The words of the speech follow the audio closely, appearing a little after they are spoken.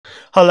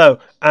Hello,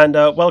 and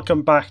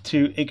welcome back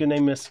to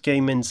Ignoramus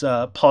Gaming's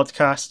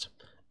podcast.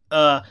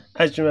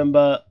 As you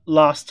remember,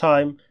 last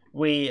time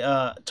we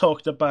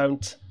talked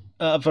about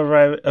a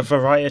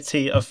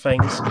variety of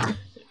things,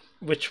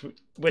 which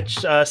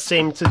which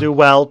seemed to do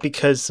well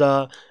because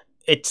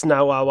it's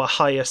now our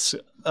highest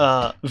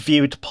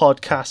viewed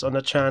podcast on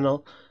the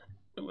channel.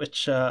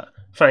 Which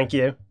thank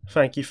you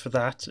for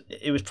that.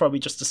 It was probably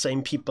just the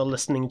same people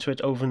listening to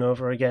it over and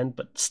over again,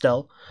 but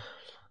still.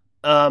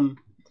 Um,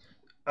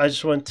 I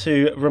just want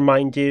to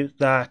remind you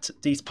that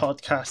these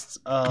podcasts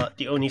are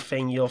the only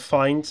thing you'll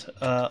find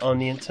on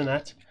the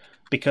internet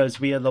because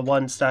we are the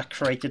ones that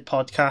created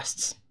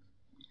podcasts.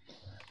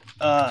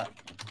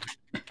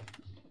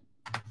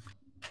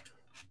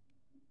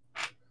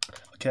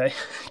 Okay,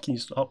 can you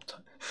stop?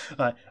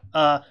 Right.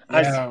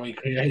 We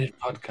created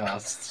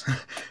podcasts.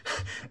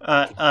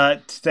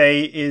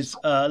 Today is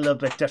a little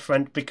bit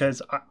different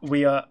because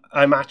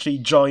I'm actually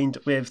joined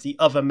with the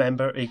other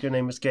member of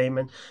Ignoramus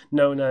Gaming,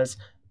 known as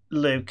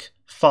Luke,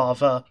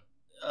 Father,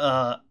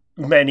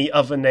 many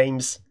other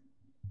names.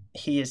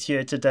 He is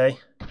here today,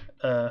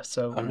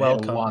 so I'm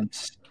welcome. here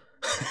once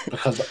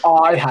because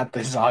I had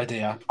this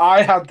idea.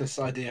 I had this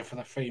idea for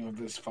the theme of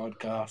this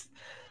podcast.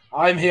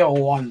 I'm here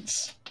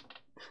once.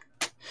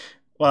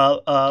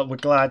 Well, we're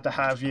glad to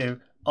have you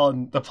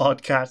on the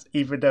podcast,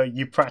 even though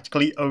you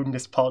practically own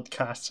this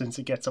podcast since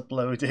it gets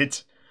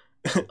uploaded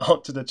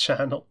onto the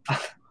channel.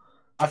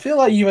 I feel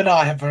like you and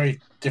I have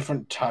very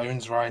different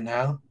tones right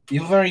now.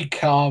 You're very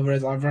calm,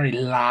 whereas I'm very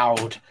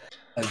loud,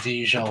 as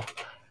usual.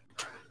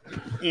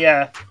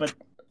 Yeah, but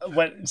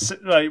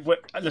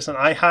listen,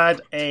 I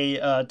had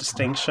a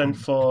distinction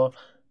for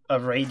a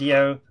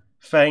radio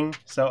thing,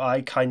 so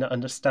I kind of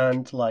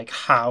understand like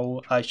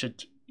how I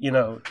should,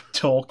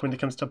 talk when it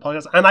comes to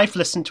podcasts. And I've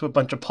listened to a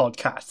bunch of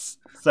podcasts,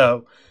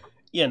 so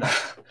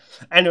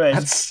Anyways,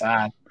 That's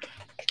sad.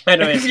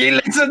 Anyways, if you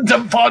listen to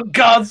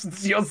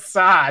podcasts, you're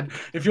sad.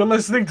 If you're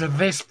listening to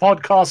this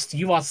podcast,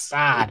 you are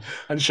sad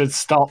and should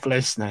stop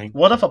listening.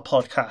 What other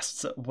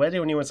podcasts? We're the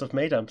only ones who've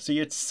made them. So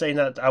you're saying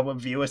that our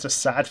viewers are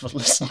sad for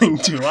listening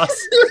to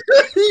us?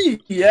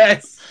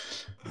 Yes,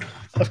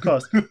 of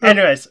course.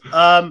 Anyways,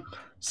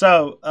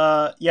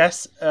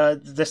 yes,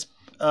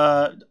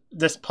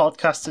 this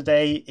podcast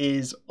today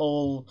is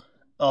all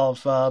of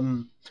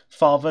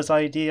Father's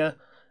idea.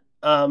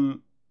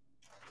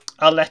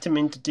 I'll let him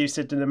introduce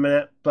it in a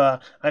minute,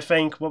 but I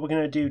think what we're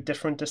going to do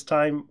different this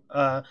time,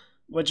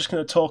 we're just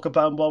going to talk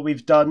about what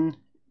we've done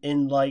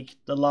in like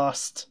the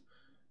last,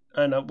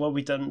 what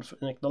we've done for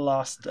like the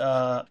last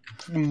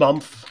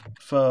month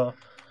for,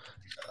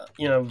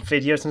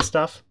 videos and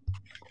stuff.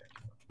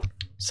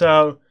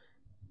 So,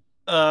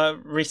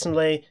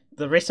 recently,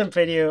 the recent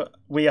video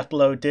we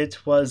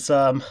uploaded was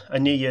a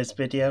New Year's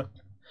video,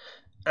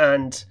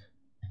 and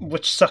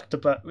which sucked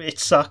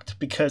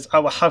because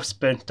our house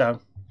burnt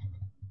down.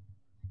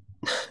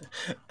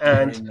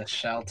 And we're in the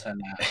shelter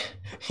now.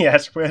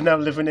 Yes, we're now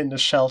living in the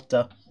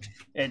shelter.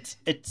 It's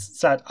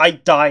sad. I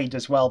died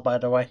as well, by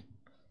the way.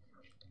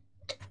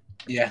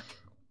 Yeah.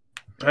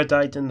 I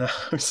died in the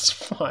house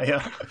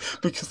fire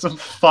because some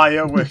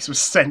fireworks were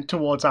sent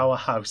towards our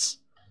house.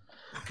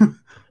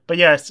 But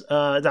yes,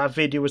 that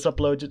video was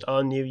uploaded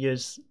on New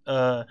Year's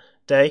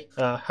Day.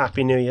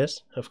 Happy New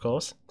Year's, of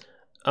course.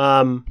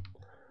 I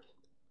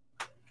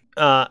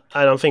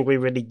don't think we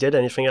really did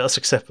anything else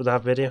except for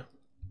that video.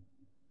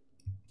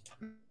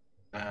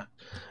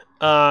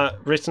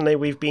 Recently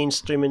we've been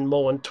streaming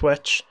more on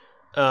Twitch.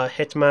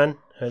 Hitman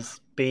has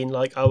been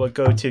like our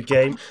go-to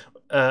game.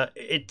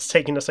 It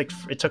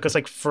took us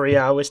like 3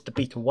 hours to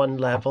beat one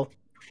level,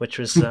 which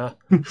was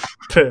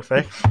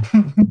perfect.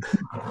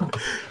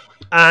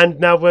 And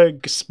now we're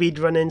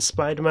speedrunning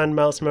Spider-Man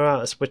Miles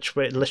Morales, which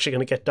we're literally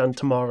going to get done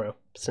tomorrow.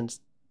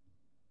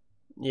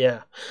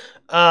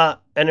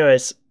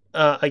 Anyways,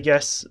 I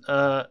guess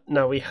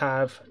now we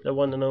have the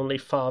one and only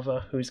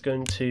Father who's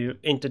going to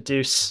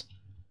introduce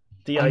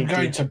the idea.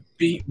 I'm going to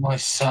beat my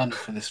son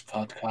for this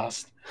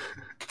podcast.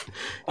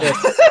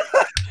 Yes.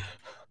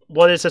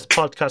 What is this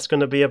podcast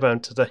going to be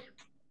about today?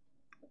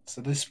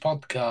 So this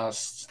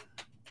podcast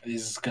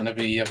is going to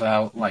be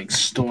about like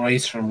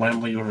stories from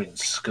when we were in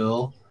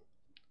school,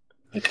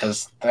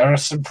 because there are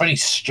some pretty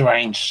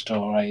strange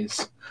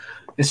stories.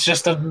 It's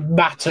just a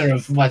matter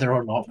of whether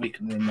or not we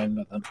can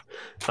remember them.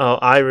 Oh,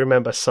 I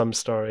remember some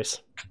stories.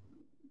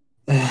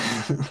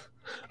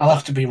 I'll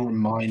have to be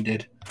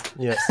reminded.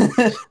 Yes.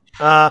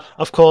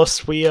 Of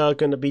course, we are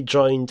going to be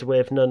joined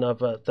with none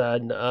other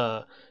than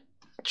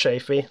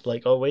Chafee,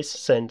 like always,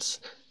 since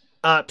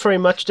pretty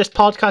much this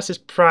podcast is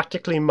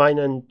practically mine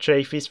and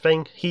Chafee's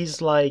thing.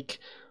 He's like,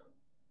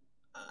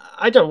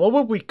 I don't know, what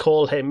would we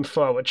call him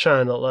for our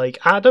channel? Like,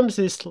 Adams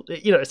is,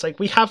 it's like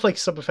we have like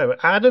some favorite.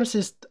 Adams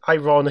is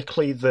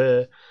ironically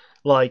the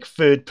like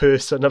third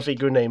person of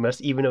Ignoramus,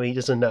 even though he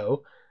doesn't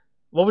know.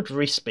 What would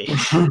Reese be?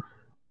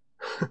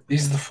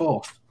 He's the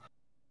fourth.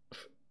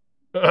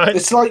 Right.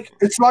 It's like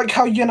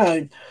how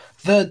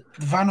the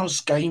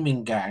Vanos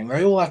Gaming gang.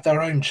 They all have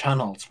their own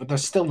channels, but they're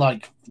still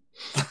like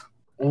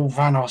all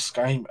Vanos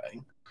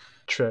Gaming.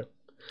 True.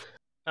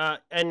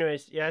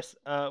 Anyways, yes.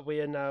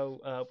 We are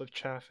now with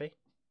Chaffee,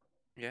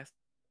 Yes,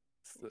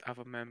 the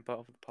other member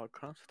of the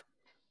podcast.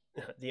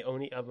 the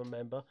only other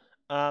member.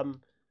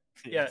 Um.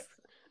 Yeah.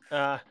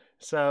 Yes.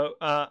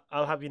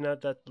 I'll have you know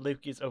that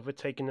Luke is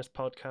overtaking this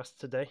podcast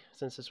today,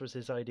 since this was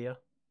his idea.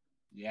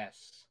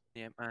 Yes.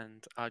 Yeah,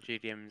 and our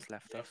GDM's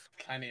left us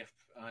Plenty of.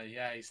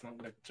 Yeah, he's not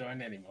going to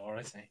join anymore,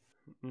 is he?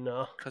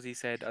 No. because he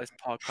said this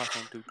podcast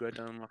won't do good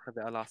and look at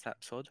our last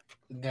episode.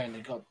 They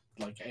only got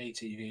like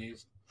 80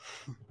 views.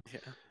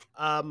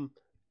 Yeah.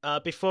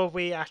 Before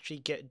we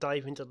actually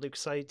dive into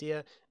Luke's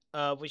idea,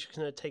 we're just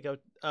gonna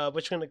we're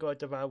just gonna go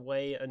out of our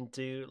way and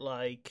do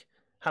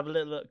have a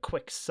little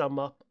quick sum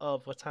up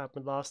of what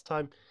happened last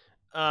time.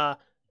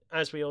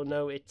 As we all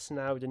know, it's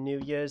now the New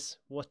Year's.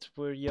 What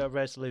were your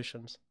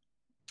resolutions?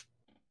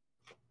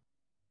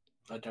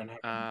 I don't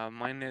know.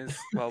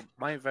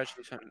 My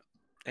resolution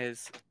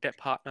is get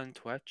partner on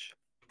Twitch,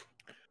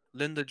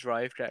 learn to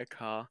drive, get a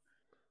car,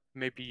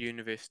 maybe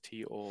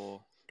university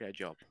or get a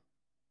job.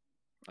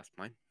 That's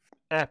mine.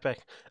 Epic.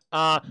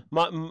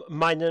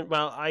 Mine.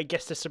 Well, I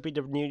guess this will be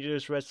the New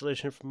Year's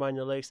resolution for mine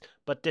at least.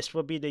 But this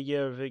will be the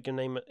year of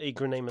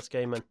Ignoramus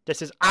Gaming.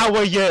 This is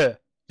our year.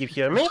 You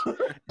hear me?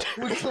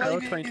 We're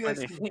claiming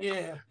this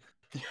year.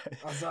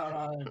 That's all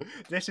right.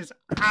 This is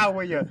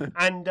our year,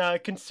 and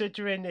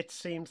considering it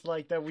seems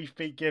like that we've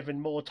been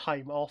given more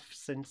time off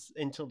since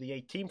until the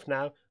 18th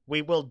now,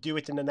 we will do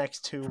it in the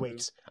next 2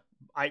 weeks.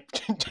 In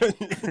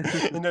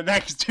the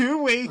next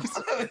 2 weeks.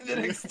 In the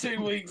next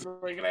 2 weeks,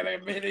 we're gonna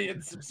have 1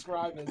 million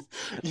subscribers.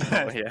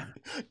 Yeah. Oh, yeah.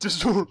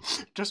 Just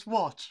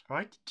watch,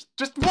 right?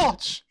 Just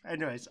watch.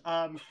 Anyways,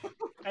 Oh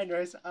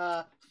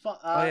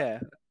yeah,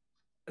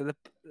 the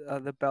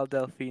Belle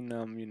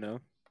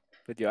Delphine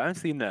video. I haven't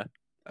seen that.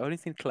 I've only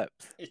seen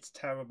clips. It's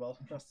terrible.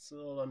 That's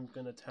all I'm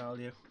gonna tell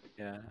you.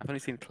 Yeah, I've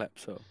only seen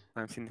clips, so I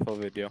haven't seen the full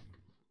video.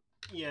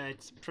 Yeah,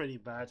 it's pretty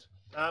bad.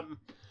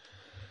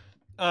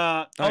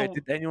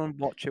 Did anyone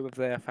watch it with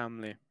their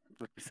family?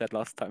 Like we said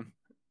last time.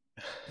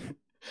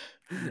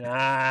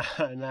 Nah.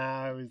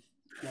 No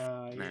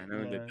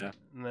one did that.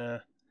 Nah.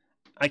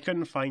 I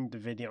couldn't find the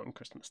video on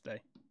Christmas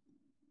Day.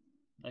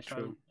 I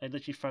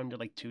literally found it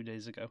like 2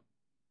 days ago.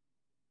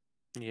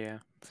 Yeah,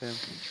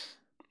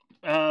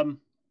 same.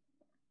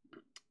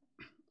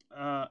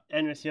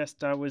 Anyways, yes,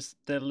 that was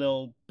the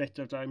little bit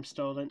of time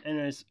stolen.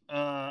 Anyways,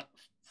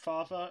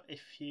 Father,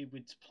 if you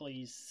would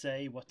please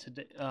say what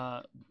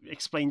to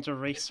explain to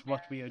Reese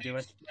what we are doing.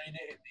 Explain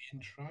it in the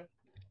intro.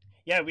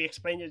 Yeah, we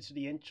explained it to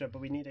the intro,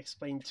 but we need to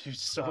explain to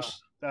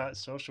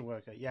social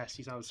worker. Yes,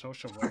 he's our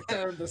social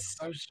worker. The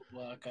social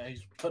worker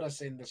who's put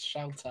us in the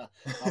shelter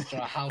after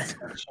our house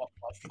got shot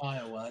by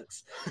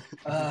fireworks.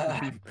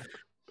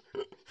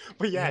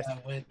 But yes. Yeah,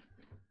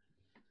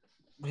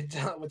 we're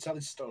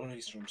telling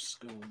stories from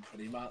school,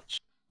 pretty much.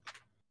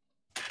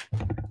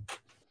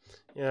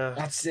 Yeah.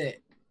 That's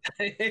it.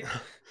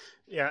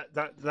 Yeah,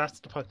 that's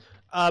the point.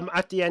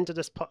 At the end of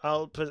this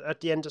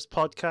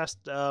podcast,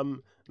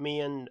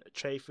 me and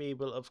Chafee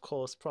will of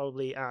course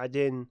probably add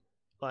in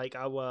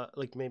our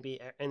maybe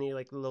any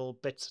little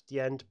bits at the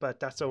end, but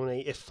that's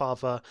only if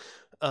Father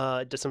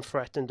doesn't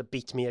threaten to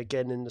beat me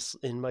again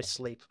in my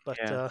sleep. But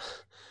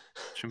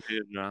shouldn't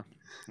be no.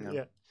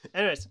 Yeah.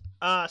 Anyways,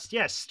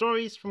 yes,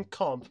 stories from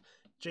comp.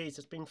 Jeez,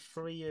 it's been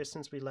 3 years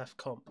since we left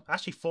comp.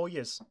 Actually, 4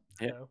 years.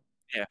 Yeah. You know?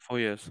 Yeah, 4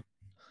 years.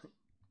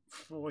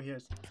 4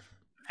 years.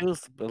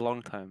 Feels a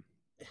long time.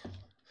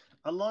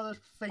 A lot of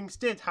things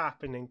did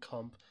happen in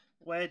comp.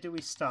 Where do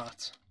we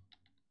start?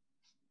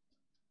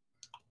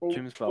 Well,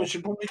 James we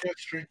should probably go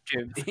through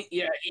James.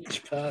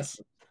 each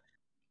person.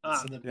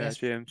 So the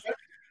best. James.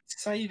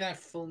 Say their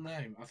full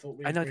name. I thought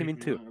we. I know what you mean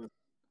too.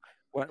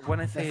 When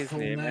I say his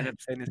name, I end name. up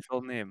saying his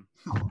full name.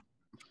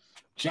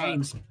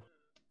 James.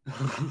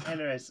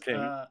 Anyways,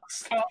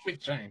 Start with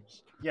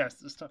James.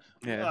 yes, let's start.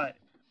 Yeah.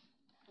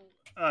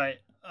 Alright.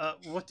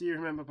 What do you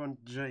remember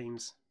about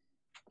James?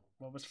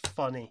 What was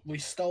funny? We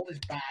stole his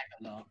bag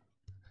a lot.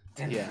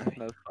 Yeah, that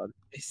was fun.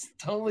 We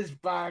stole his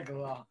bag a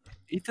lot.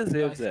 He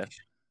deserves it.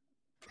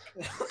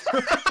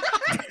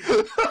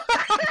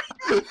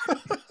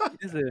 He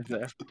deserves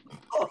it.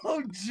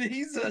 Oh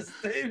Jesus,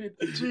 David!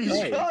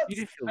 Jeez. You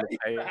didn't feel the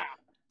pain.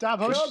 Damn,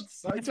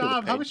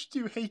 how much do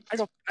you hate I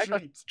got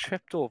James?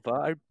 tripped over.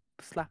 I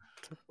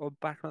slapped or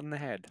back on the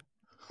head.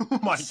 Oh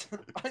my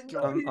I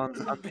know God. he On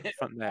was a the bit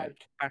front there.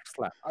 like- Back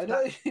slap. I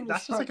know he was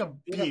That's just like a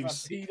bit of a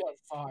abuse.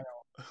 paedophile.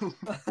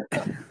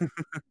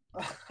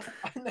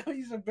 I know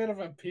he's a bit of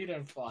a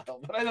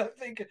paedophile, but I don't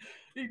think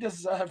he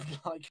deserved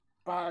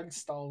bag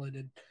stolen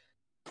and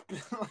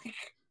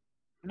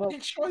Well, he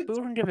tried we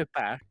can give it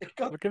back. it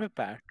got, We'll give it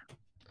back.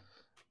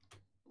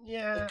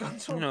 Yeah. it got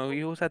to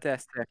He always had the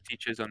STF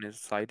teachers on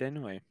his side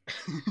anyway.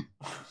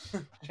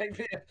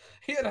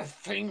 he had a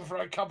thing for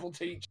a couple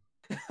teachers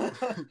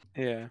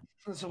Yeah.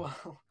 as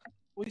well.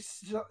 We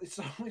stole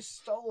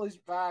his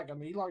bag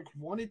and he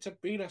wanted to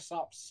beat us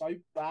up so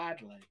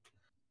badly,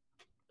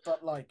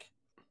 but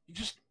he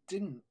just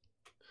didn't.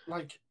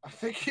 like I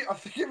think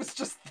it was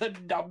just the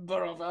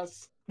number of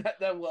us that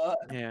there were.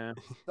 Yeah.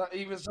 That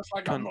he was just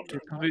like, I'm not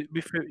doing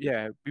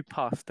We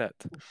passed that.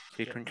 So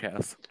he couldn't get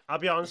us. I'll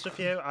be honest with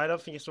you, I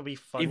don't think this will be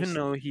fun. Even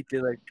though he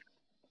did like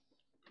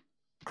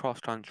cross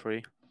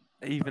country,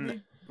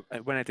 even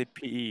when I did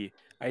PE,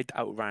 I'd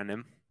outran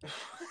him.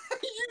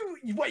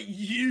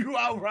 you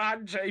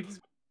outran James.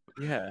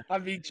 Yeah. I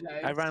mean,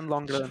 James. I ran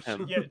longer than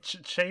him. Yeah,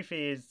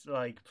 Chafee is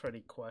like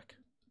pretty quick.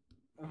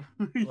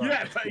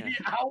 Yeah, but he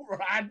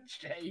outran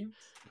James.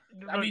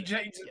 I mean,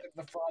 James is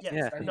the fastest.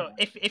 Yeah. Anyway. No,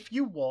 if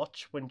you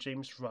watch when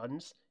James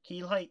runs,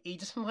 he doesn't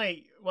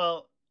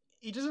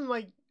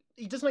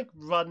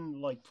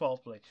run like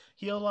properly.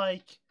 He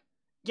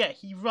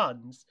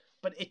runs,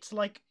 but it's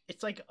like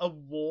a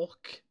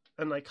walk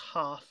and like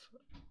half.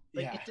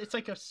 Like, Yeah. it's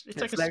like a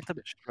a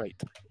bit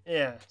straight.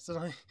 yeah. So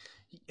like,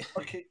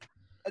 Okay,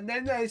 and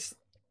then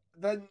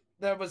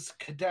there was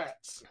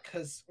cadets,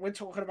 because we're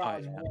talking about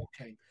his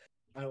walking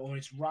or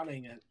his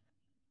running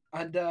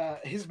and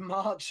his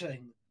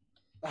marching.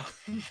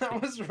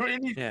 That was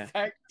really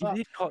fucked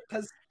up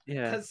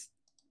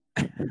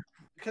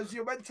because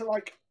you're meant to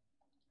like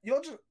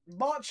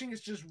marching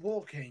is just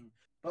walking,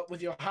 but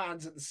with your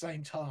hands at the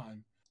same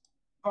time.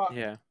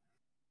 But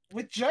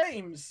with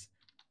James,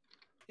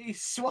 he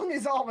swung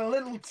his arm a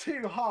little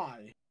too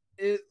high,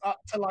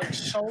 up to like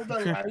shoulder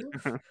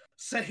length.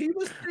 So he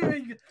was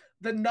doing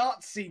the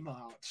Nazi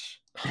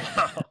march.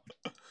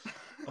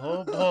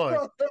 Oh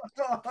boy!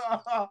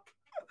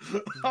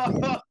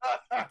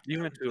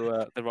 You went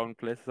to the wrong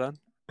place then.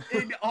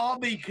 In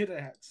army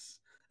cadets.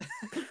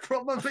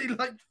 Probably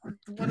like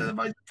one of the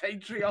most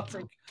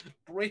patriotic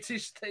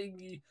British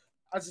thing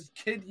as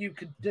a kid you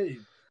could do.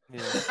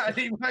 Yeah. And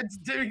he went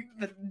doing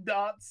the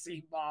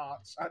Nazi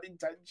march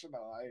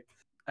unintentionally.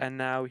 And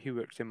now he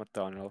works in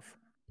McDonald's.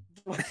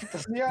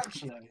 Does he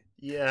actually?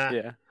 Yeah.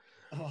 Yeah.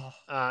 Oh,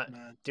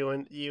 man.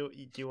 Do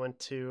you want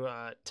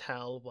to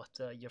tell what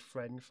your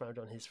friend found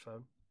on his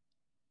phone?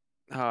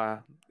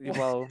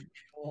 Well,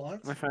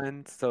 What? my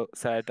friend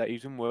said that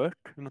he's in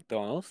work in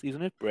McDonald's, he's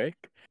on his break,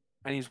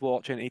 and he's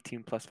watching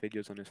 18+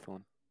 videos on his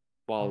phone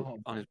while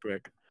on his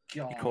break.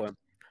 God. He caught him.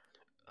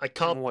 I I don't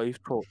know can't. what he's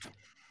caught.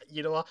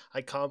 You know what?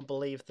 I can't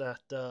believe that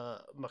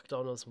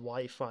McDonald's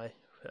Wi-Fi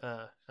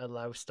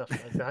allows stuff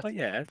like that. Oh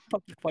yeah, it's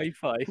public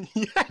Wi-Fi.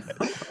 Yeah.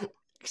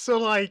 So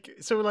like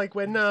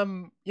when how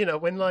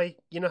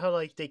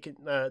like they can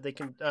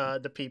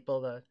the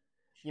people that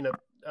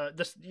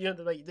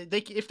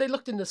they if they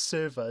looked in the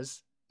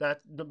servers that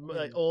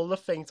like, all the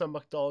things on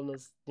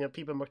McDonald's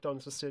people at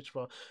McDonald's will search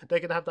for, they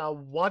can have that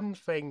one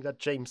thing that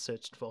James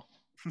searched for.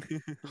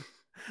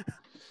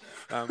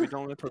 We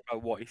don't want to talk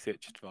about what he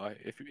searched for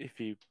if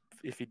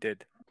he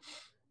did.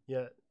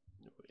 Yeah.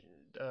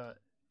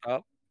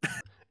 Oh.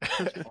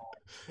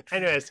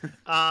 Anyways,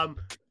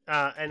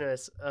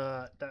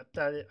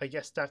 that I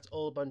guess that's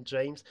all about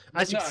James.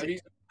 As you can see,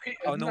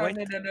 No,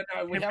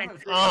 we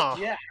haven't. Oh,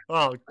 Yeah.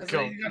 Oh So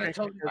god. you gotta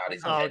talk about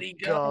his Oh lady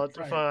god.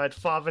 girlfriend. Alright,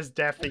 Father's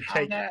definitely How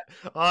taking. that-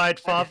 Alright,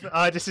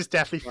 Father. This is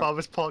definitely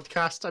Father's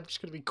podcast. I'm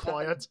just gonna be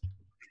quiet.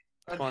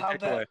 And Come on, how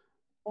take it away.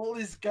 all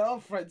his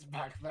girlfriends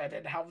back then,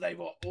 and how they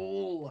were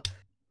all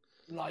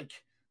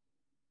like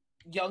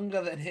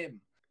younger than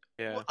him.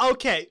 Yeah.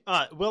 Okay.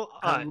 Alright. Well.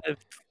 Alright. And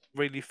lived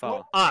really far.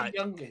 What Alright. the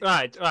youngest?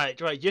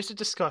 Right. Just a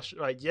discussion.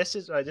 Right. This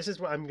is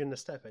what I'm gonna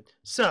step in.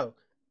 So,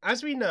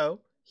 as we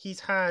know, he's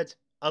had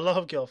a lot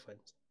of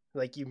girlfriends,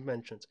 like you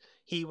mentioned.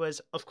 He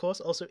was, of course,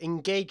 also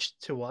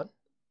engaged to one.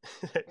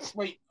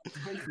 Wait,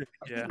 I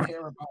didn't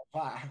hear about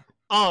that.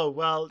 Oh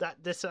well,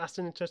 that's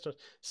an interesting.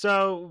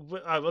 So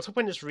we'll talk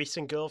about his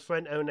recent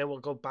girlfriend, and then we'll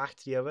go back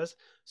to the others.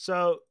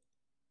 So,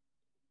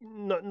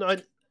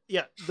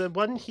 the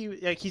one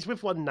he's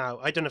with one now.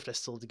 I don't know if they're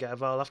still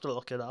together. I'll have to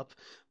look it up.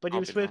 But he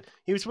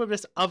was with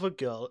this other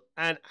girl,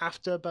 and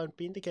after about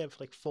being together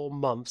for like 4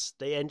 months,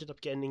 they ended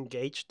up getting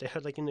engaged. They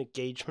had like an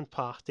engagement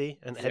party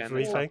and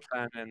everything.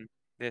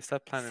 They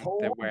started planning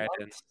 4 their wedding.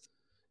 months?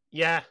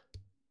 Yeah,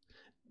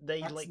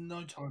 That's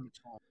no time at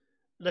all.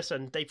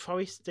 Listen, they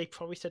probably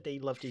said they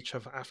loved each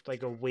other after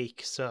like a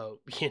week.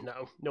 So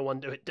no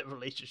wonder the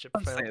relationship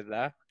Don't failed. say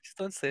that. Just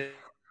don't say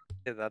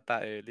that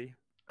early.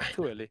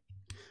 Too early.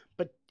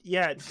 But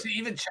yeah, See,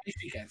 even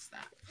Chafee gets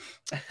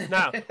that.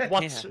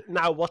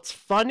 now what's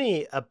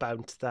funny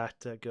about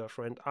that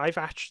girlfriend? I've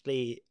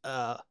actually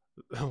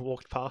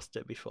walked past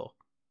her before.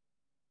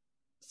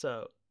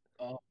 So,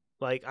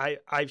 like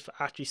I've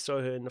actually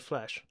saw her in the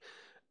flesh.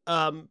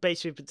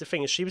 Basically, but the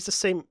thing is, she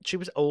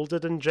was older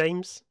than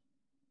James.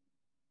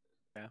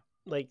 Yeah.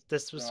 Like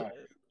this was.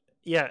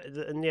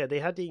 Right. They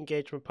had the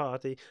engagement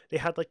party. They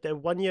had like their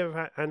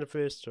 1-year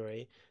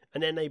anniversary,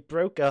 and then they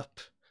broke up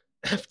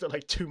after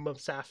like 2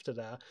 months after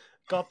that.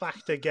 Got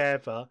back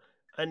together,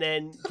 and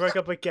then broke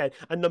up again.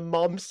 And the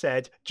mom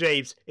said,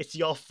 "James, it's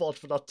your fault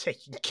for not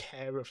taking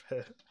care of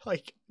her."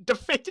 Like the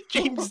thing that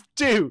James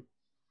do.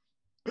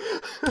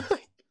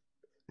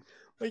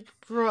 like,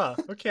 bruh,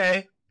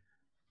 okay.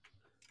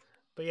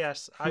 But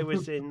yes, I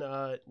was in.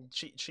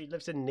 She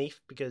lives in Neath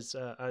because,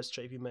 as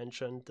JV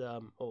mentioned,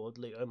 or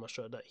I'm not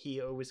sure that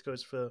he always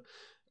goes for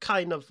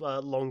kind of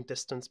long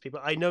distance people.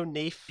 I know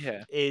Neath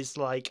Yeah.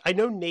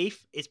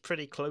 Neath is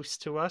pretty close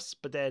to us,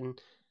 but then,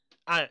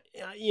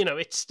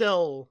 it's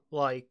still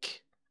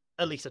like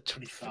at least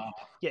Pretty far.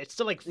 yeah, it's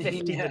still like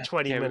 15 to Yeah.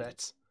 20 Yeah,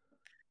 minutes.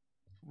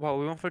 Well,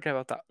 we won't forget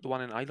about the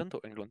one in Ireland or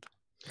England.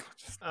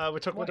 We're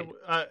talking Right.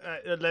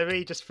 about let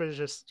me just finish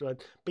this one.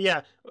 But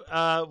yeah,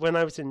 when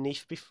I was in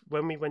Neath,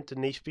 when we went to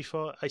Neath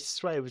before, I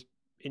swear it was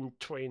in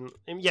 20.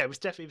 Yeah, it was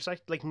definitely, it was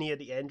like near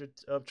the end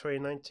of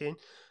 2019.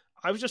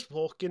 I was just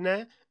walking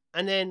there,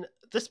 and then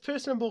this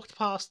person walked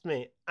past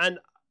me, and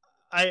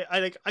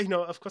I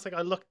know, of course, like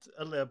I looked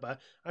a little bit.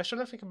 I was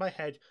trying to think in my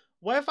head,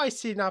 where have I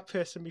seen that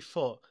person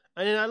before?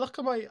 And then I look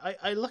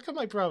at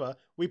my brother.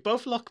 We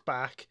both look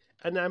back,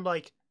 and I'm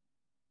like,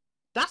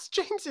 that's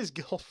James's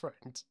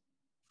girlfriend.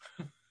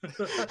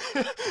 Even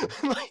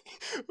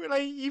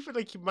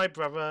my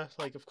brother,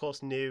 like, of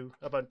course, knew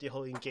about the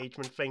whole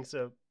engagement thing,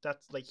 so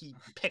that's like he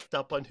picked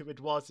up on who it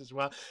was as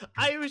well.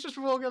 I was just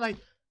walking like,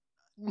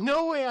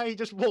 no way, I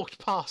just walked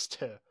past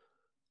her.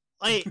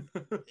 Like,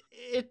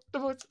 it's the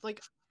most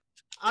like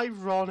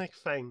ironic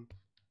thing,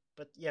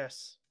 but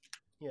yes.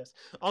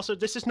 Also,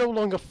 this is no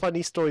longer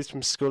funny stories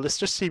from school. This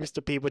just seems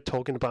to be we're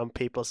talking about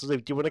people. So,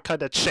 do you want to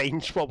kind of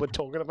change what we're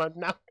talking about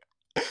now?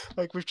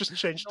 Like, we've just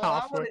changed No,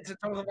 I halfway. wanted to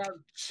talk about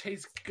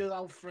his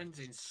girlfriends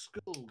in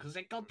school because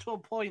it got to a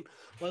point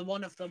where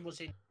one of them was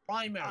in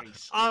primary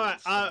school. All right.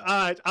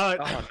 Oh,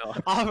 no.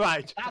 All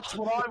right. That's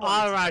what I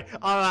wanted.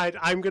 All right.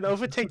 I'm going to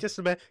overtake this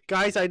a minute.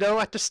 Guys, I know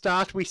at the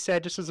start we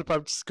said this was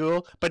about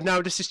school, but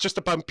now this is just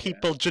about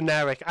people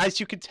generic. As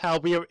you can tell,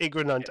 we are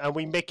ignorant and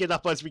we make it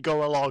up as we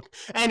go along.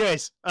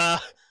 Anyways, No,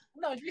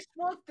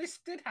 this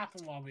did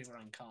happen while we were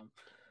on comp.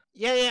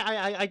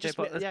 yeah, I just...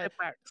 but let's yeah, get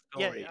back to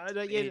story.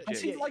 And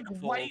she's like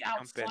way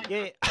outside.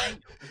 Yeah.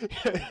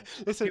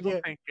 Listen, People yeah.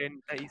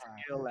 thinking that he's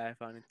still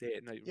left on a date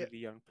and a really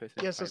young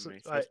person. Yes, in yes,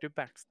 primary. So right. let's do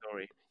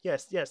backstory.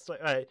 Yes. All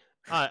right.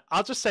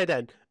 I'll just say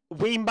then,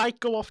 we might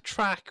go off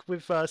track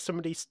with some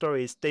of these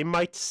stories. They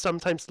might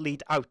sometimes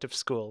lead out of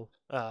school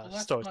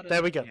stories.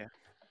 There we go. Yeah.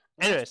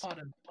 Anyways. That's part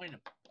of the point of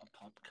a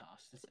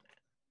podcast, isn't it?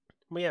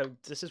 Well, yeah,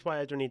 this is why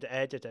I don't need to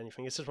edit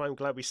anything. This is why I'm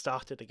glad we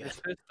started again.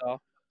 First off,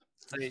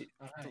 the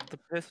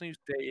person who's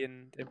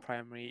dating in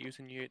primary, he was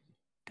in year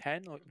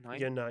 10 or 9?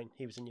 Year 9.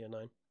 He was in year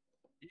 9.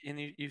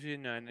 He was in year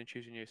 9 and she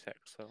was in year 6.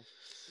 So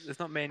there's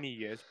not many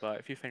years, but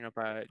if you think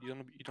about it, you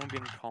don't be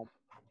in comp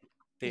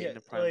dating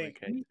a primary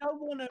kid. You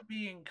don't want to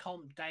be in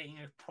comp dating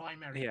a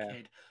primary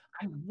kid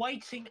and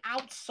waiting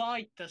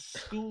outside the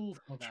school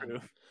for them.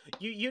 True.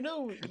 You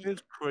know, it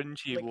was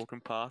cringy walking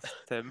past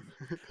him,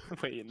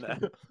 waiting there.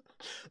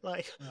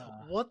 Like,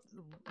 what?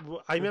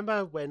 I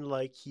remember when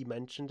he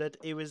mentioned it.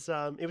 It was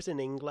in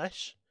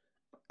English,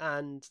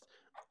 and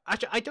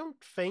actually, I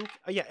don't think.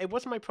 It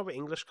wasn't my proper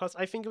English class.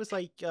 I think it was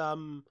they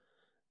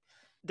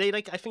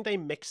I think they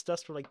mixed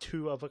us with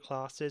 2 other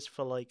classes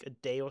for a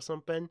day or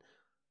something.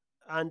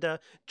 And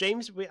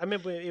James, I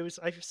remember it was.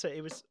 I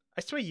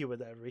swear you were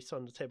there, Reese,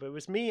 on the table. It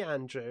was me,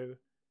 Andrew,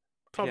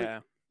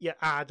 probably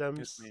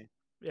Adams,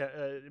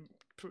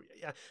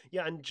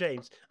 and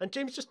James. And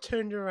James just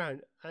turned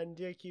around and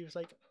he was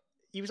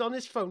he was on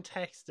his phone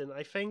texting.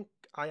 I think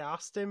I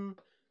asked him.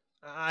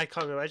 I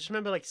can't remember. I just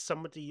remember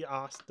somebody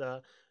asked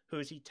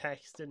who's he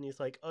texting. He's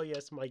like, "Oh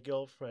yes, my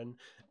girlfriend,"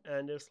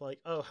 and it was like,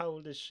 "Oh, how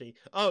old is she?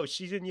 Oh,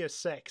 she's in year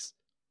 6."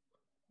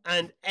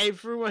 And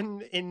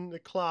everyone in the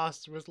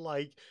class was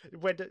they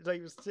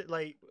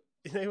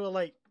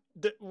were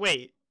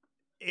wait,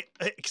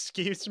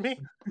 excuse me?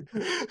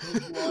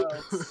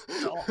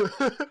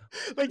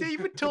 They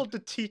even told the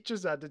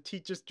teachers that. The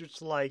teachers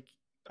just I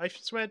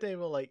swear they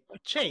were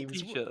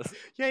James. Teachers.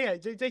 Yeah.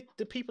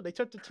 The people, they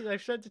told the teacher. I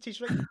said the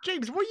teacher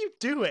James, what are you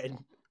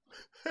doing?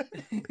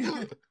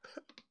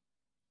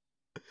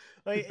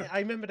 I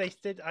remember they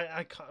said.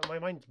 I can't. My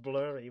mind's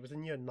blurry. It was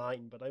in year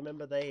 9, but I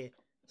remember they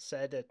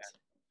said it.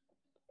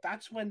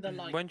 That's when the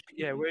that's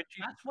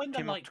when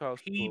the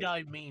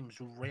pedo memes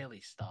really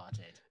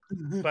started.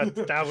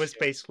 But that was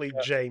basically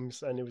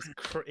James, and it was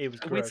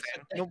gross.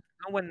 Not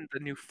when the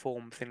new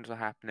form things were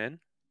happening.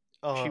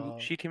 Oh.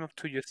 She came up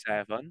to year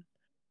 7,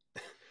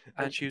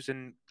 and she was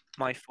in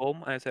my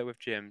form, and I was there with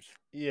James.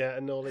 Yeah,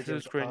 and all they did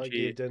was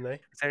argue, didn't they?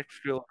 His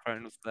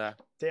ex-girlfriend was there.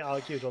 They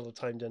argued all the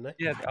time, didn't they?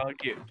 Yeah, they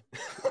argued.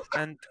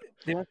 And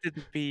they wanted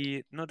to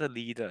be not the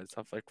leaders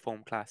of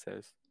form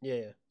classes. Yeah.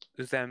 It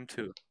was them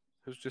too.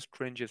 It was just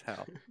cringe as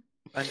hell.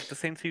 And the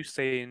same thing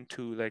saying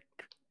to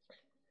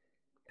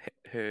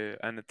her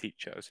and the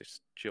teacher, it was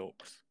just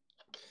jokes.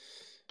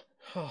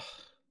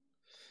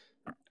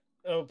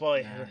 Oh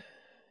boy. Yeah.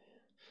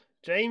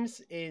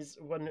 James is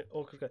one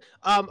awkward guy.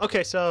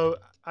 Okay, so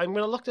I'm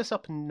gonna look this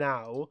up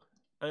now,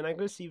 and I'm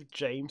gonna see if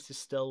James is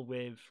still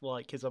with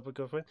his other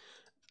girlfriend.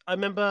 I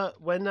remember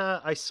when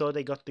I saw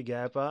they got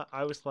together,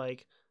 I was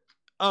like,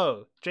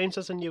 "Oh, James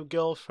has a new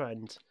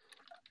girlfriend,"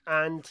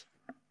 and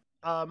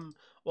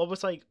what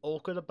was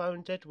awkward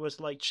about it was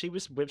she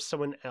was with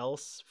someone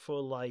else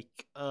for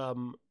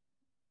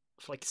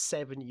for like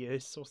 7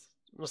 years, or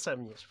not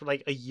 7 years, for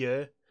like a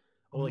year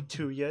or like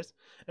 2 years.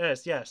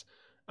 Yes.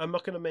 I'm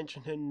not going to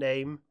mention her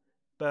name,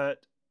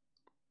 but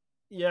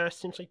yeah, it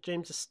seems like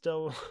James is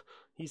still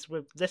he's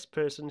with this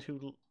person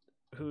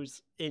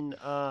who's in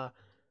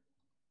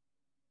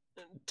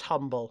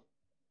Tumble.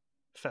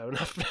 Fair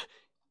enough.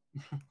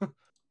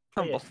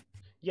 Tumble.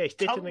 Yeah, he's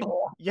dating like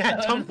Tumble.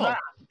 Tumble.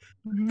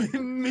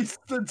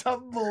 Mr.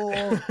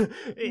 Tumble.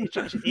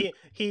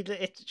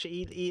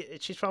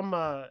 She's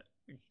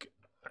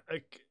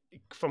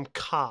from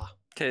Car.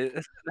 Okay,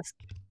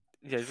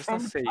 just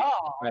From not say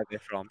Car? where they're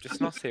from.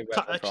 Just not say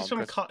where they're from. She's from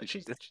 'cause Car.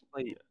 it's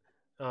like,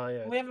 Oh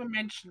yeah. We haven't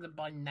mentioned them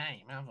by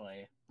name, have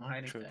we? Or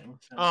anything.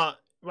 So.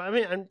 Well,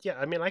 I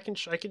can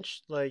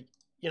like,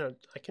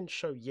 I can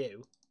show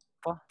you.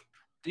 what?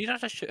 You don't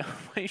have to show.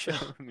 Why are you showing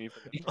me?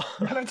 You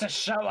don't have to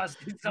show us.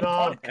 It's a No.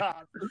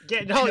 podcast.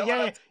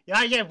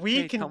 Yeah. We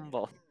Hey, can.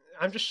 Tumble.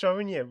 I'm just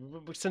showing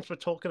you since we're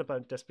talking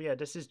about this. But yeah,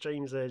 this is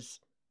James's.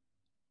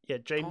 Yeah,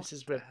 James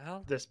is the with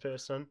hell? this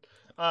person.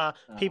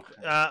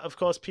 Of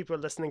course, people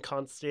listening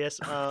can't see us.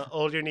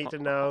 All you need to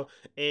know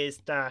is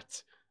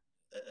that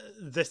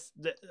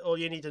all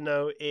you need to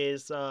know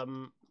is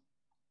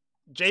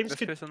James This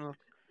could. person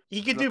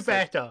He could do looks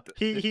like better.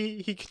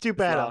 He could do was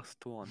better.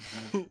 last one,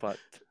 but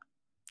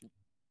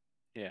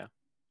yeah.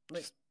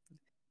 Like-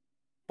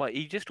 But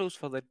he just goes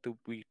for like the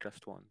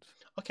weakest ones.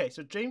 Okay,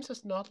 so James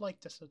is not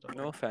like this at all.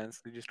 No offense,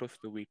 he just goes for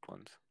the weak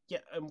ones. Yeah,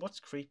 and what's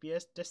creepy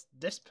is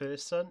this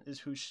person is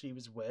who she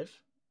was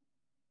with.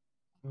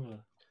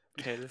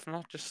 Okay, let's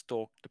not just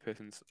stalk the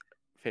person's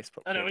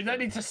Facebook. I know, we profile. don't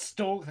need to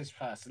stalk this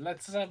person.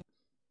 Let's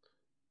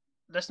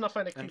Let's not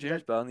find a And creepy.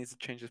 James Bell needs to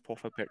change his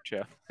profile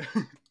picture.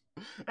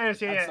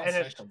 Anyways, yeah, That's not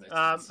anyways, social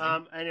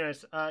distancing.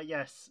 anyways,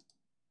 yes.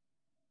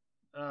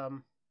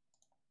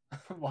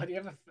 Why do you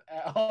have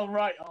a? Oh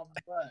right, on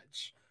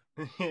merch.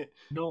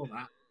 Ignore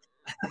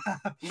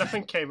that.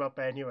 Nothing came up,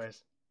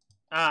 anyways.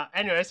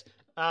 Anyways,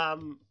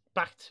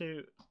 back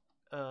to.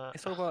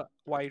 It's all about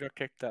why he got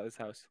kicked out of his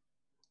house.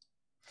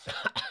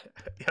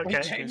 Wait,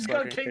 Okay. James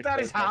got kicked out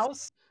of his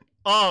house.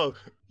 Oh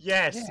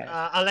yes.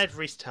 Yeah. I'll let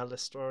Reese tell the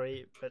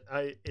story, but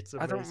it's amazing.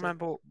 I don't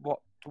remember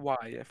why.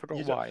 I forgot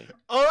You don't- why.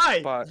 All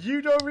right, but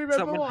you don't remember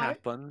Something why?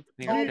 happened.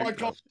 He Oh got my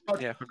kicked out.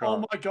 god! Yeah, I Oh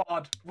forgot. my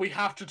god! We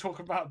have to talk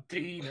about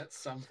Dean at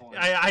some point.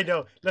 I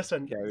know.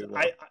 Listen, Yeah, we will.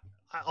 I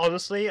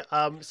honestly,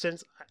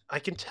 since I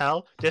can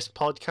tell this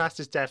podcast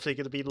is definitely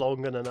going to be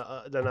longer than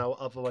our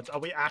other ones. Are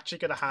we actually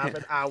going to have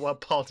an hour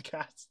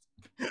podcast?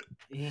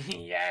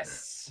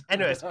 Yes.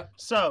 Anyways,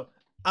 so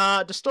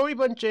the story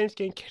about James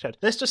getting kicked out.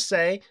 Let's just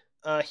say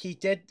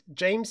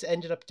James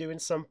ended up doing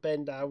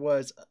something that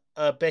was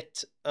a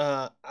bit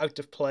out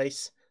of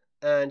place,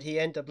 and he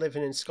ended up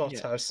living in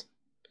Scott's Yeah. house.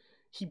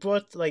 He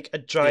brought like a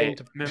Yeah,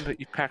 giant. remember,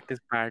 he packed his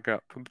bag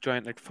up, a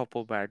giant like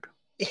football bag.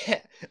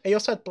 Yeah, he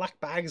also had black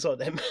bags on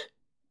him.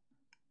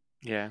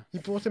 Yeah. He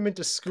brought him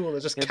into school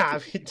and just Yeah,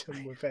 carried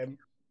him with him.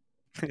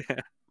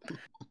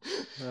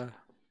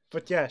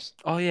 But yes,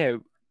 Oh yeah,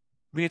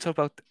 we need to talk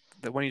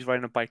about when he's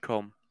riding a bike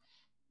home.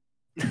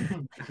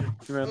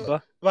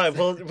 Remember? right,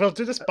 we'll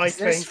do this bike Is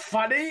this thing.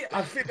 funny?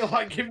 I feel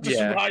like him just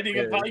Yeah, riding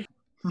a it bike.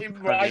 Him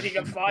riding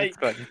a bike. It's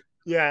funny.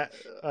 Yeah,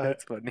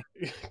 It's funny.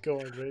 go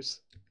on,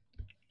 Bruce.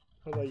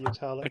 I'll let you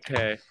tell it.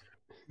 Okay,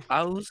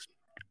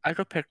 I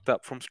got picked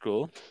up from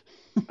school,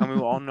 and we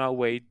were on our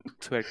way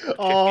to a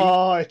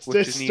Oh, it's which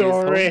this is Nina's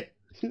home. story.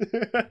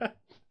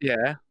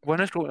 Yeah. When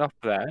I was going up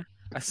there,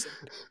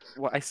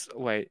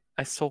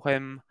 I saw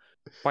him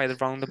by the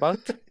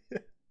roundabout,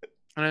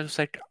 and I was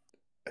like,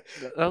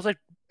 that was like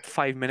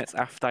 5 minutes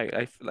after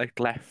I like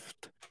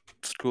left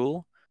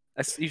school.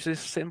 I usually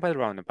sitting by the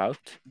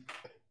roundabout,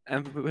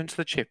 and we went to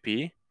the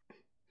chippy,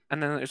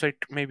 and then it was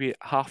like maybe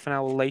half an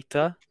hour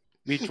later,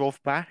 we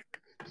drove back,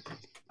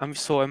 and we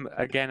saw him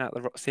again at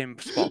the same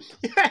spot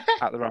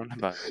at the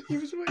roundabout. He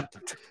was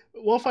right.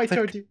 What if I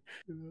told you?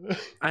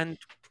 And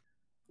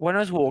when I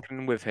was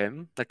walking with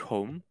him, like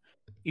home,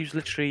 he was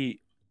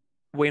literally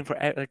waiting for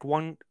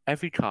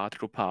every car to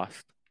go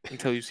past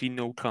until you see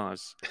no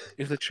cars.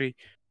 He was literally,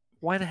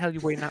 why the hell are you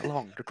waiting that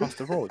long to cross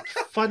the road?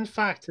 Fun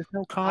fact. There's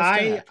no cars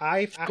there.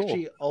 I've Let's go.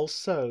 actually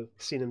also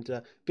seen him do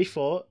that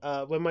before.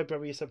 When my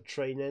brother used to have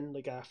training,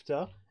 like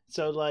after,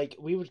 so like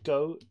we would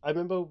go. I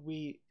remember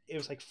it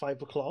was like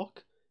 5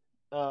 o'clock,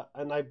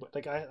 and I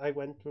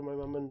went with my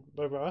mum and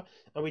my brother,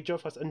 and we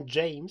drove past, and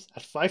James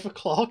at 5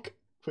 o'clock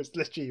was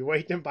literally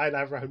waiting by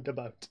that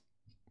roundabout.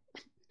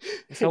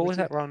 It's always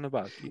that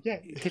roundabout. Yeah.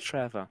 It takes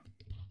forever.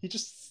 He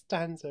just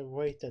stands there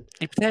waiting.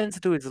 He pretends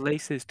to do his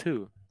laces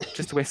too,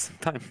 just to waste some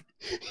time.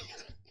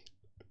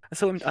 I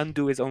saw him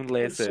undo his own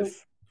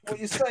laces. What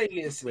you're saying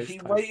is Waste he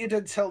time. waited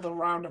until the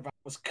roundabout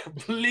was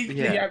completely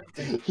Yeah.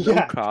 empty. No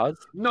Yeah. cars,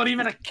 Not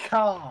even a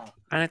car.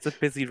 and it's a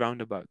busy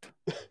roundabout.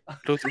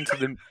 Goes into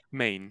the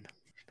main.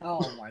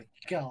 Oh my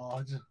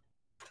god.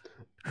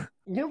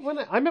 You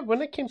know, I remember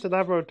when it came to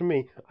that road to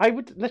me, I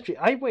would literally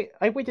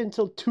I waited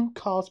until 2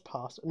 cars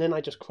passed, and then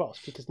I just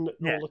crossed because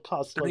Yeah. all the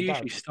cars And slowed they down.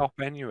 usually stop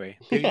anyway.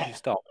 They Yeah. usually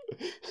stop.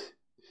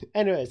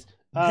 Anyways,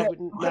 I'd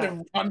nah.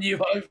 have run you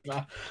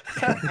over.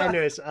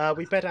 Anyways,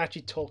 we better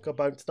actually talk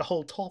about the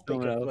whole topic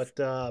Someone of else.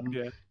 what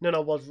Yeah.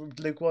 what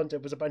Luke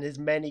wanted was about his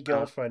many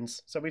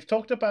girlfriends. So we've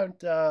talked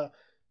about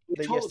We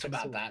the year talked 6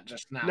 about and- that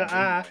just now, No,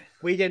 didn't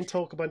we? we didn't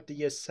talk about the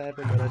year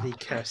 7 when he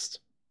kissed.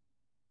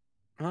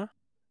 Huh?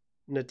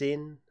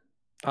 Nadine.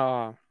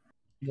 Oh,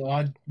 Well,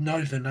 I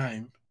know the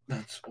name.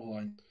 That's all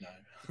I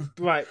know.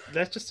 Right,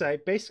 let's just say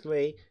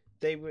basically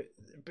they were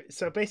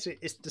basically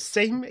it's the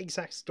same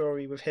exact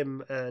story with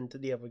him and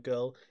the other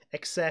girl,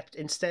 except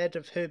instead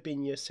of her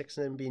being year 6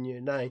 and him being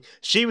year 9,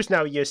 she was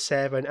now year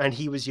 7 and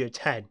he was year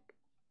 10.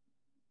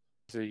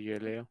 it's a year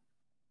later.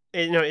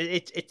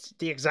 It's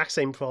the exact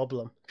same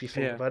problem if you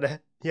think about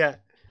it. Yeah,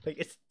 like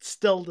it's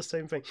still the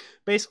same thing.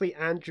 Basically,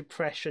 Andrew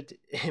pressured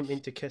him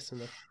into kissing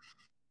her,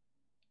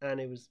 and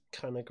it was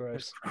kind of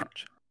gross.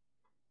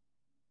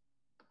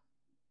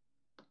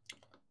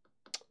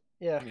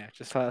 Yeah, Yeah,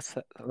 just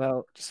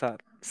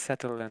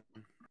settle in.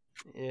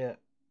 yeah.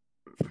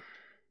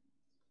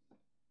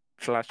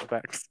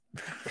 Flashbacks.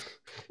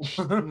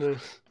 No.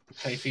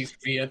 Take these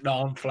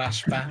Vietnam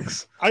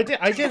flashbacks. I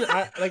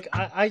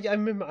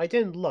remember I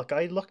didn't look.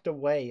 I looked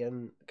away,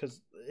 and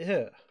because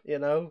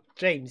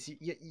James,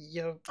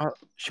 you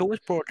She always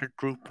brought a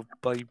group of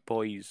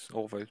boys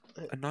over.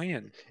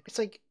 Annoying. it's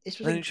like it's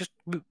And then like it's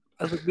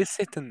just we're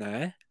sitting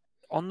there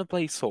on the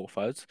play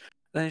sofas.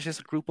 Then it's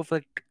just a group of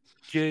like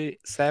year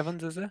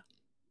 7s, is it?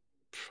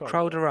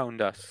 Crowd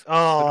around us.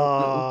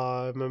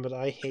 Oh, I remember that.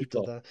 I hated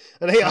people. that.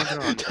 And Crowding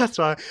around that's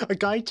why a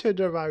guy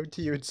turned around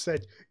to you and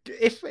said,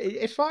 "If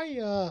I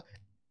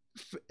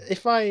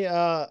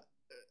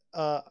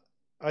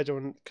I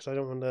don't because I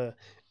don't want to.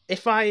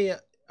 If I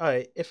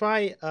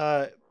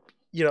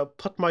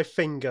put my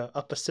finger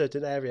up a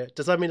certain area,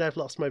 does that mean I've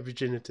lost my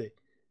virginity?"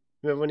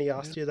 Remember when he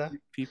asked you that?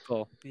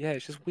 People. Yeah,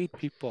 it's just weird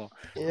people.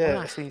 Yeah.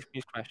 I'm asking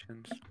these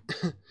questions.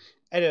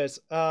 Anyways,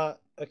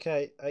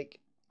 okay, I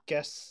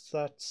guess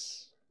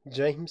that's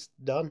James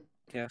done.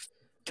 Yes.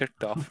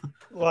 Ticked off.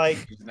 Like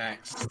Who's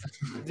next?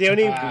 the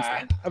only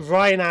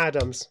Ryan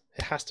Adams.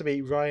 It has to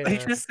be Ryan. I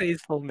Adams. just say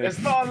his full name. There's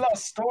not a lot of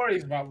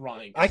stories about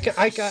Ryan. I can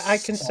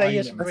say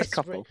his Silent. That's a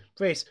couple.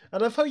 race. I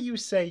love how you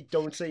say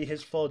don't say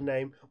his full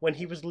name when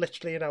he was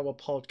literally in our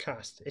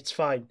podcast. It's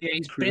fine. Yeah,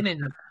 he's been in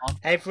the pod.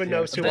 Everyone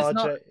knows who There's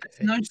RJ.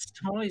 there's no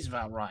stories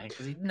about Ryan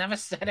because he never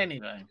said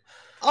anything.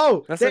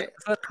 Oh, That's a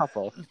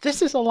couple.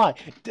 this is a lie.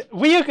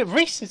 We are good.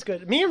 Reese is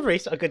good. Me and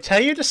Reese are going to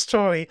tell you the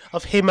story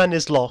of him and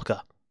his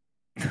locker.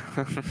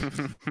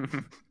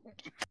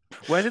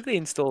 Where did they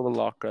install the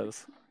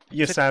lockers?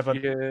 Year 7.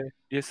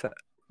 Year 7.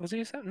 Was it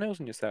year 7? No, it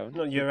wasn't year 7.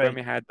 No, you're When right.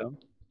 we had them.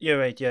 You're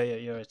right. Yeah,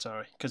 you're right.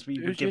 Sorry, because we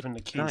It were was year given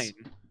the keys. 9.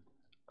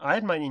 I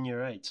had mine in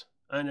year 8,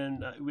 and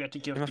then we had to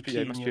give It the must be, key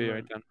it in must be year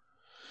right 9. then.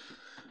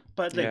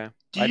 But like, Yeah.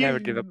 do I you... never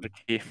give up the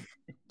key.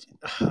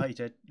 I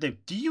did. Luke,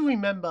 do you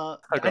remember?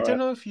 I got don't it.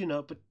 know if you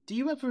know, but do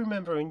you ever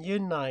remember in year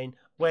 9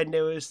 when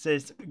there was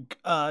this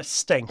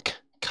stink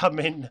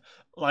coming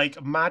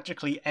like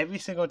magically every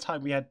single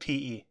time we had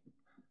PE?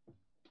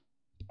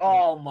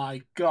 Oh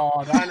my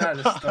god, I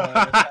know the story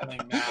you're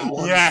telling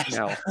now. Yes.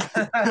 No.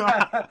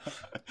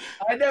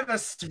 I never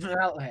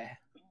smelled it.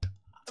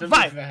 To be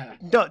Right. fair.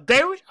 No,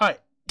 there was. All right,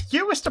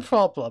 here was the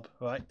problem,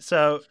 right?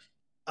 So,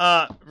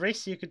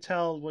 Reese, you could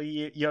tell what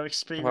your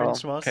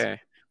experience was. Okay.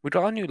 We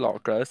got our new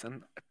lockers,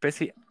 and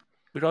basically,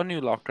 we got our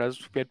new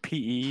lockers. We had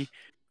PE,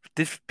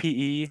 did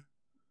PE,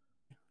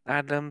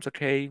 Adams,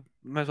 okay,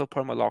 might as well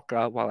put him a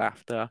locker while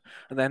after.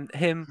 And then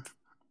him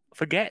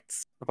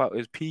forgets about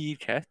his PE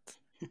kit.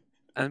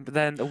 And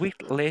then a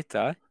week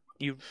later,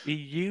 he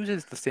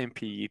uses the same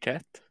PE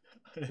kit.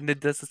 And it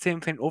does the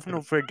same thing over and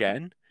over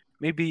again.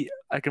 Maybe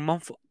like a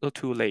month or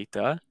 2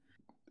 later,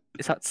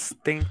 it starts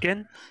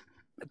stinking.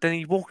 Then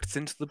he walks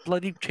into the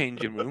bloody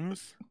changing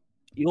rooms.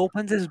 He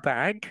opens his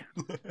bag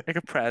like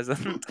a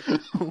present,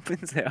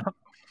 opens it up,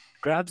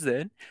 grabs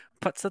in,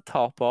 puts the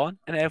top on,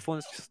 and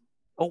everyone's just.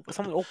 Oh,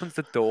 someone opens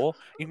the door,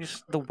 and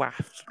just the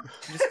waft,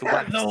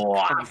 The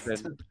waft. comes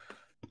in,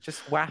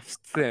 just wafts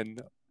in,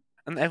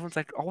 and everyone's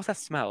like, "Oh, what's that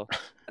smell?"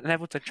 And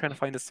everyone's like trying to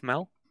find the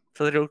smell,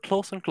 so they go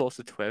closer and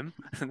closer to him,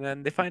 and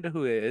then they find out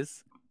who it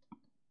is.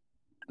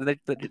 And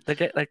they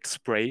get like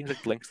spray,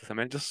 like blinks or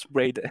something, and just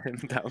sprayed him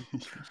down.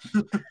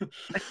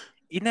 Like,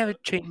 he never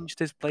changed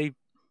his PE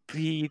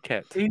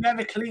kit He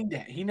never cleaned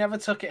it. He never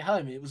took it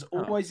home. It was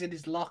always in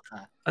his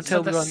locker.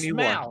 until so we got the a new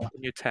smell one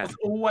in year 10. was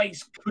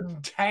always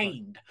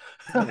contained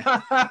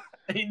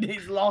in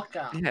his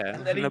locker. Yeah,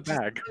 And then in he a just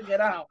bag. took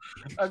it out.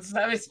 And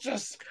so it's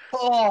just,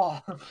 oh.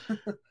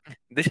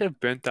 They should have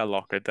burnt that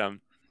locker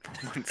down.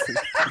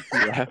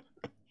 Yeah.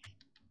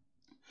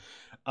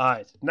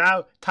 Alright,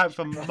 now time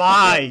for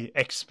my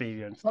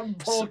experience. Some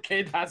poor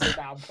kid has it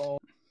now,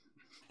 Paul.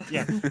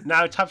 Yeah,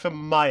 now time for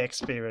my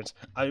experience.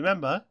 I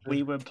remember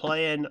we were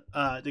playing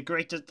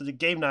the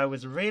game that I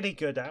was really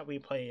good at. We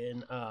were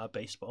playing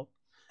baseball.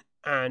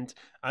 And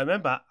I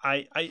remember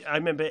I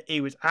remember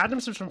it was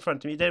Adams was in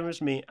front of me, then it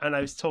was me, and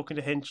I was talking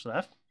to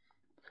Hinchliffe.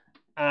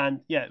 And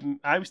yeah,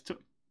 I was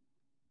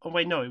oh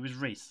wait, no, it was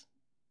Reese.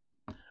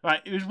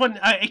 Right, it was one.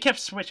 It kept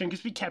switching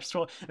because we kept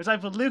switching. It was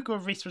either Luke or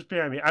Reese was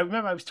behind me. I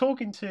remember I was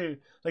talking to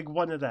like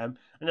one of them,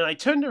 and then I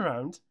turned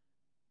around.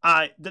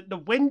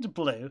 The wind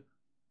blew.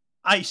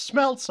 I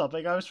smelled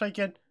something. I was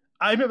thinking.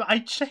 I remember I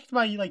checked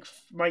my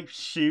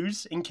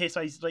shoes in case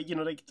I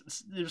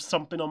there was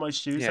something on my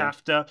shoes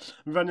after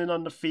running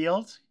on the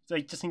field,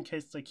 like just in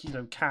case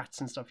cats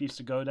and stuff used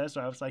to go there.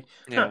 So I was like,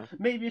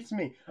 maybe it's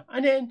me.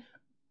 And then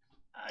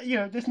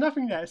there's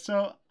nothing there.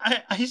 So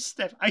I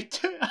step. I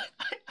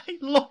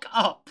look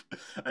up,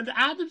 and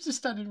Adam's is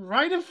standing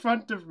right in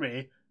front of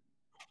me.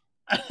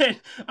 And then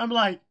I'm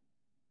like,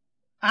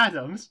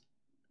 Adams,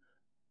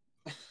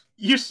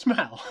 you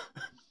smell.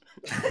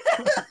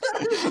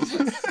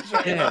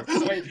 Yeah.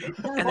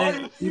 And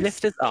then he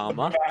lifted his arm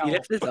up.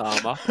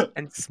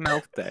 And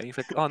smelled it. He's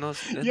like, "Oh no,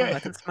 I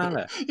can smell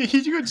it."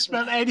 He couldn't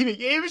smell anything.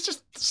 It was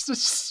just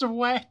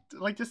sweat,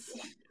 like this.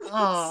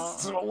 Oh.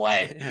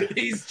 Sweat. Yeah.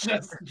 He's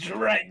just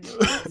drenched.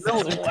 No,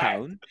 in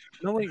town,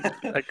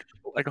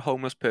 like a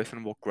homeless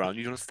person walk around.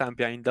 You don't stand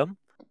behind them,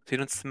 so you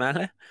don't smell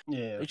it.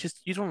 Yeah.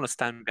 You don't want to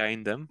stand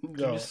behind them.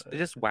 No. It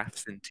just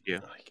wafts into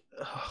you.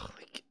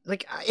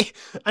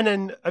 And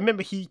then I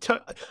remember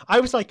I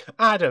was like,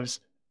 Adams,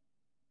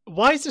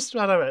 why is this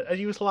smell of it? And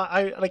he was like,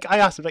 I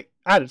asked him, like,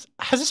 Adams,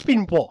 has this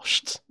been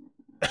washed?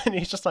 And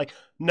he's just like,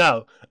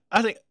 no. I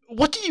was like,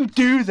 what do you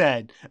do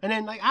then? And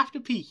then, like, after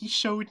P, he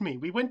showed me.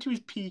 We went to his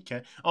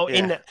Pika.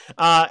 In there,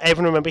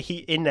 everyone remember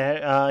in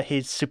there,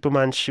 his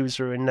Superman shoes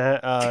were in there.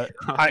 Oh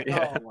my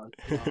God.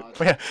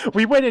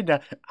 We went in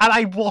there, and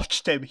I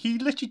watched him. He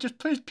literally just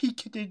put his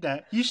Pika in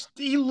there.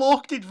 He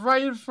locked it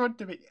right in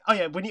front of me. Oh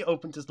yeah, when he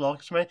opened his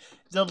locker,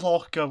 the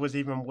locker was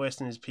even worse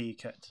than his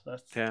Pika.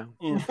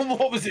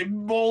 What was it,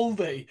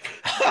 mouldy?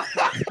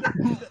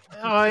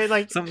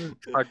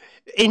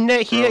 In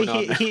there,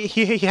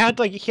 he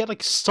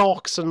had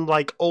socks and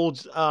old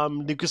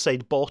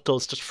Lucasade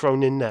bottles just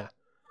thrown in there.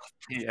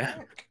 Yeah.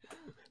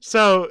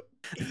 So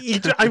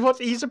he's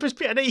supposed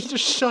to be, and then he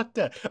just shut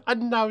there,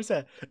 and now it's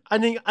there.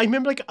 And then I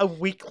remember a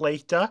week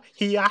later,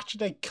 he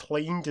actually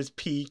cleaned his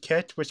pee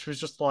kit, which was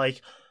just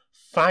like,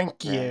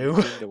 thank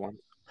you. The one.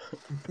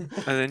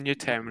 And then you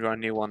tell me a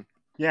new one.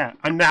 Yeah,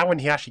 and now when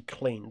he actually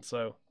cleaned,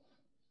 so.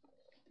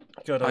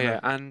 Good on him.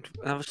 And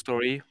another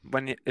story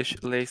when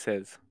his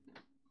laces.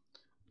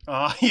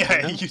 Oh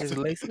yeah, his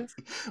laces.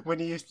 When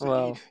he used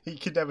to, he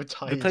could never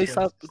tie. He plays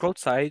go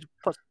outside,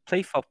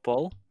 play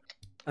football,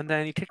 and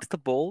then he kicks the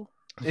ball.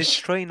 His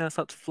trainer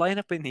starts flying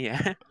up in the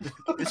air.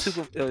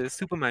 The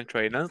Superman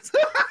trainers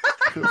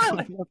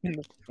flying up in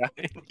the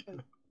sky.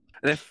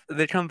 And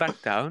they come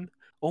back down,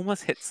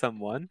 almost hit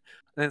someone.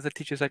 And then the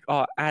teacher's like,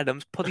 "Oh,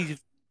 Adams,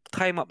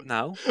 tie him up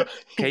now."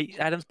 Okay,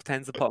 Adams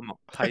pretends to put him up,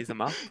 ties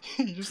him up.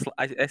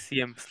 I see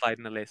him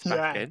sliding the lace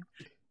back in.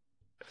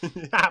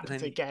 It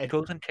happens again. He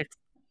goes and kicks.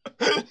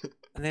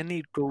 And then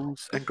he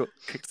goes and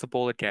kicks the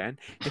ball again.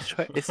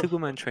 His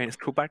Superman trainers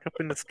go back up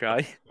in the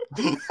sky.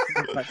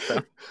 Back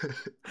down.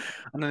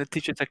 And then the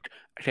teacher's like,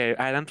 "Okay,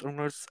 Adams, I'm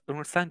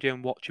gonna stand here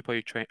and watch you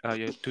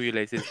do your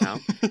laces now."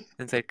 And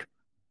it's like,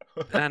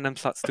 Adam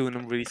starts doing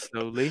them really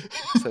slowly.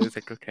 So it's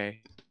like,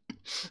 okay.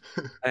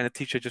 And the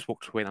teacher just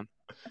walks away then.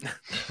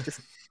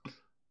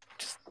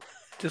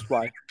 just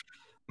why?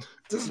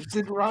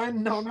 Did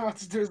Ryan not know how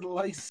to do his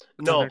lace?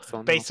 No,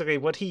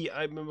 basically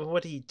I remember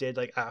what he did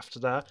after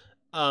that.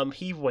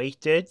 He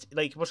waited,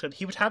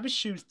 he would have his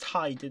shoes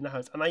tied in the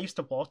house, and I used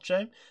to watch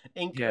him.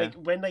 He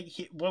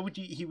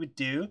would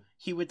do?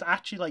 He would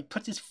actually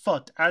put his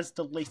foot as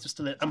the lace was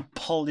still in and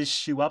pull his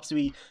shoe up, so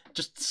he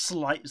just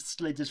slid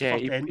his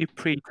foot in. He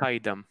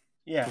pre-tied them.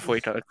 Yeah. Before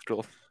he got to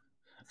school.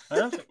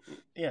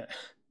 Yeah.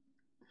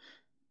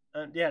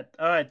 And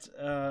alright.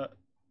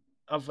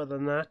 Other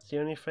than that, the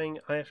only thing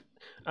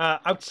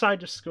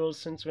outside of school,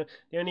 the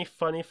only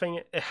funny thing,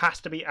 it has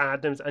to be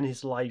Adams and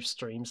his live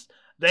streams.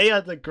 They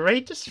are the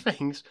greatest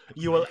things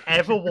you will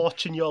ever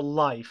watch in your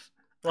life.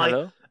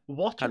 Hello?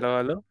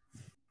 Hello?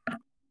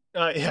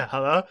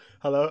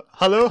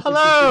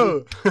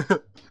 Hello!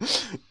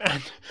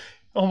 And,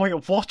 oh my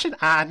god, watching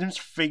Adams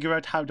figure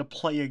out how to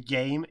play a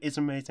game is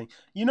amazing.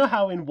 You know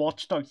how in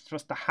Watch Dogs for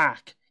us to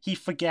hack, he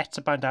forgets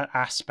about that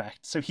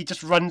aspect, so he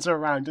just runs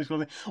around and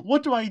goes,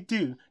 "What do I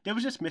do?" There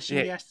was this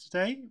mission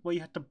yesterday where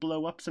you had to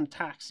blow up some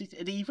taxis.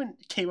 It even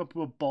came up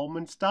with a bomb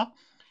and stuff.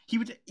 He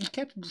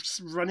kept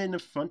running in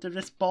front of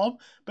this bomb,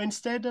 but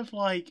instead of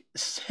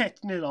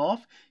setting it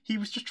off, he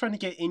was just trying to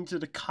get into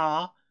the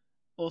car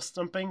or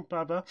something.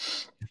 Blah blah.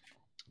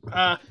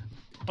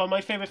 But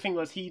my favourite thing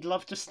was he'd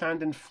love to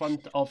stand in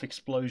front of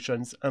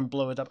explosions and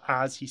blow it up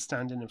as he's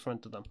standing in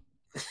front of them.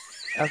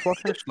 I was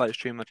watching this live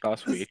stream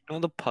last week. You know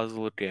the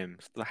puzzle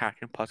games, the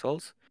hacking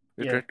puzzles?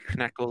 You could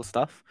connect all the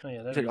stuff. Oh,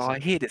 yeah, I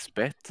hate this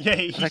bit. Yeah,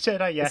 he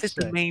said that yesterday. This is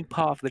the main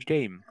part of the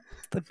game.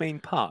 It's the main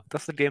part.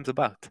 That's what the game's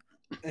about.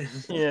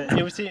 Yeah,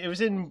 it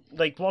was in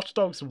Watch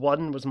Dogs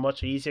 1 was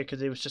much easier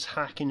because it was just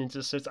hacking into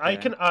the system.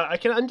 Yeah. I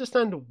can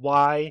understand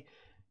why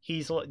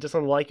he's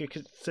doesn't like it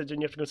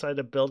considering you have to go inside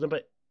the building,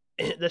 but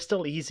they're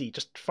still easy.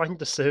 Just find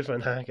the server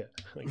and hack it.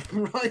 Like,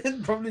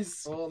 Ryan probably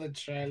saw the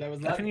trailer.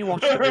 Was I like, think you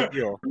watched the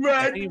video.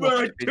 I think you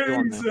watched the video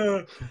on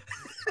there.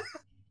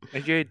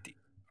 Like,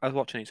 I was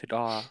watching it. He said,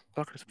 "Oh,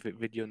 look at this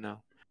video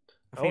now."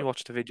 I think you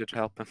watched the video to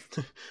help him.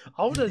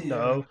 I wouldn't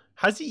know.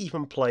 Has he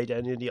even played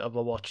any of the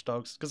other Watch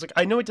Dogs? Because like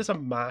I know it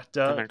doesn't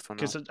matter.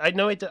 Because I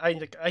know it.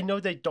 I know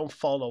they don't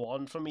follow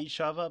on from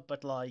each other,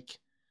 but like,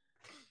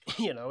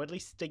 you know, at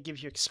least they give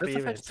you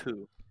experience.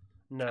 Two.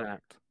 No.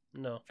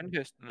 No,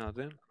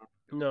 then.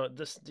 No,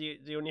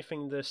 the only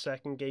thing the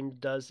second game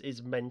does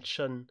is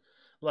mention,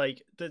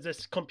 like,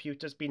 this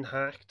computer's been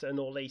hacked, and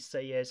all they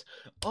say is,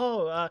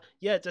 "Oh,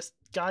 yeah, this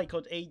guy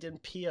called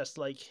Aiden Pierce,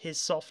 like his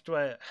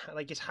software,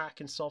 like his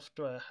hacking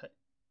software,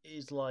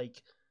 is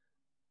like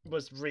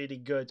was really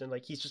good, and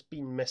like he's just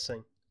been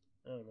missing."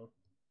 I don't know.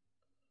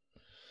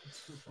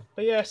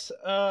 But yes,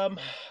 other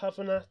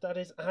than that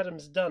is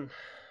Adam's done.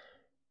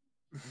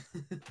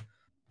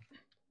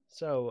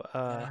 So,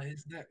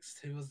 who's next?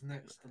 Who was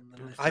next on the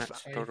list?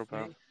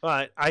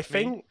 Right, I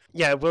think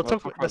we'll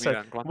talk.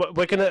 Listen,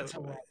 we're gonna.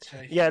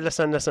 Yeah,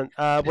 listen.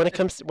 When it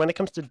comes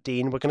to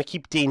Dean, we're gonna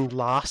keep Dean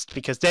last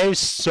because there's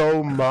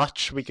so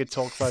much we could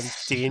talk about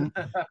Dean.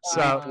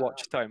 So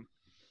watch time.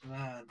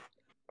 Man,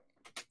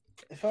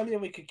 if only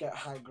we could get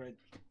Hagrid.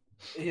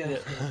 Yeah.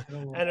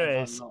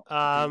 Anyways,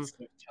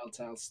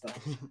 Telltale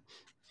stuff.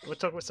 we're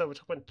talking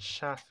about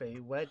Chaffee.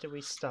 Where do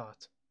we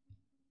start?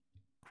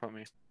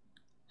 Promise.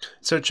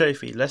 So,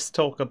 Chaffee, let's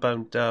talk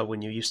about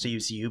when you used to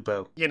use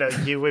Yubo. You know,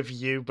 you with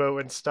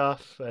Yubo and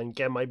stuff, and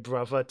get my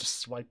brother to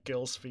swipe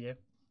girls for you.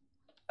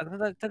 I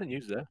didn't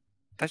use that.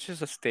 That's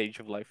just a stage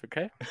of life,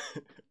 okay?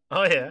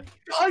 Oh, yeah.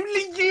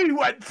 Only you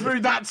went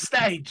through that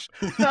stage!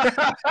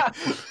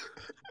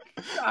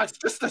 That's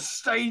just a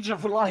stage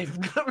of life.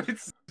 No,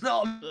 it's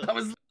not. That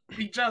was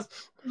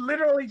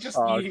literally just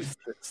you.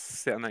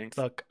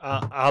 Look,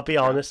 I'll be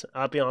honest.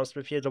 I'll be honest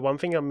with you. The one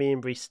thing that me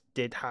and Reese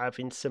did have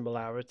in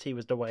similarity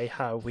was the way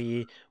how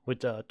we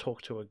would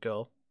talk to a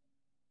girl.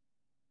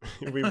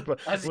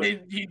 As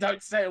in, you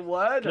don't say a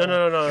word?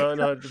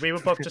 No. We were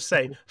both just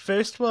saying.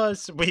 First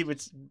was we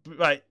would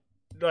right.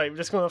 We're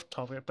just going off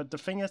topic, but the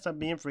thing is that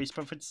me and Reese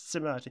both had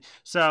similarity.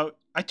 So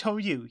I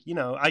told you,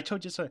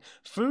 so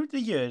through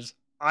the years.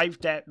 We've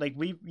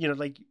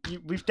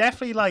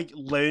definitely like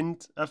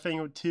learned a thing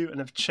or two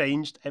and have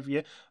changed every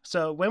year.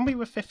 So when we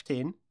were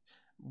 15,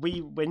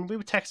 when we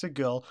would text a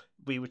girl,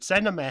 we would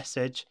send a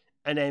message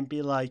and then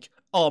be like,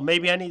 "Oh,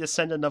 maybe I need to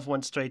send another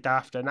one straight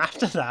after." And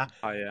after that,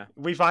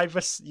 we've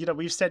either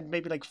we've sent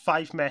maybe like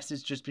 5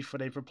 messages just before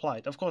they've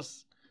replied. Of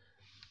course,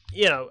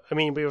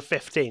 we were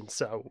 15,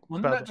 so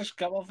wouldn't that just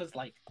go off as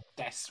like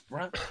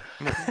desperate?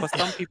 But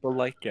some people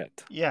like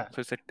it. Yeah.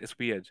 So it's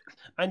weird.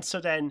 And so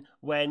then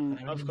when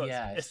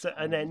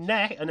and then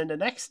the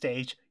next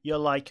stage you're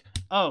like,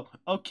 oh,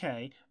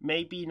 okay,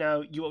 maybe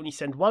now you only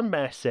send one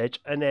message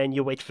and then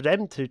you wait for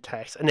them to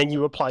text and then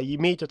you reply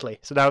immediately.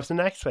 So that was the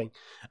next thing.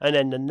 And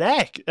then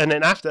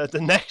after the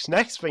next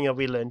thing that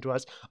we learned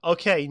was,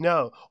 okay,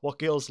 no, what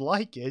girls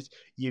like is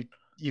you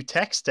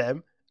text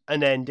them.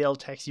 And then they'll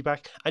text you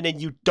back, and then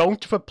you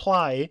don't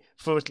reply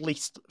for at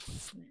least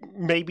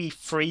maybe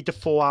 3 to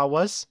 4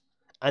 hours,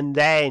 and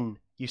then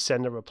you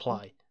send a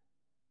reply.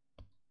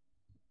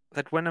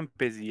 Like when I'm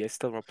busy, I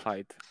still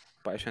replied,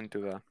 but I shouldn't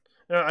do that.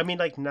 No, I mean,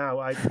 like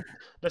now,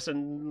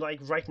 listen, like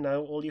right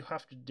now, all you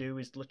have to do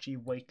is literally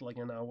wait like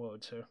an hour or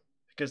two,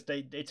 because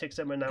it takes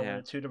them an hour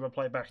or two to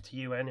reply back to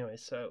you anyway.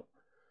 So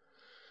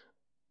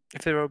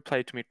if they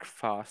reply to me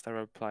fast, I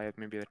reply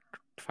maybe like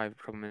 5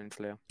 minutes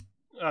later.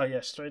 Oh yeah,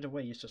 straight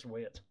away it's just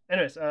weird.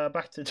 Anyways,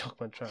 back to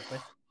Dogman Trap.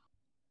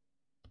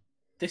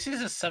 This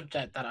is a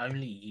subject that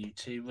only you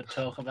two would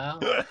talk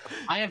about.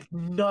 I have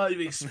no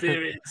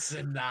experience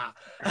in that.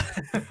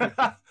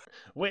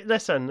 Wait,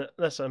 listen.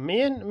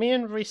 Me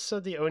and Reese are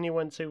the only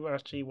ones who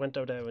actually went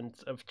out there and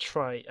have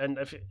tried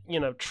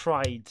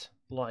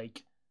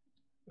like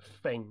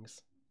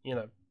things.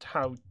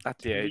 How at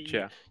the age,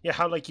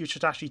 how like you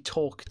should actually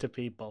talk to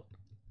people.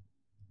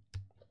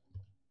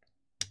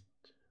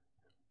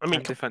 I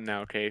mean, I'm different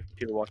now, okay?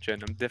 People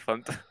watching, I'm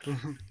different.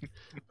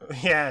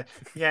 yeah.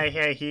 He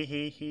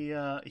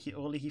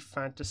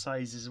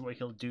fantasizes what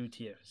he'll do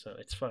to you, so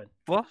it's fine.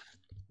 What?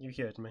 You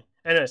heard me.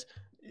 Anyways,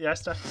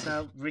 yes, that's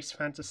how Reese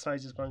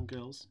fantasizes about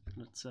girls.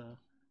 It's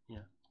yeah.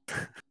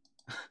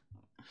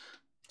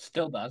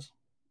 Still does.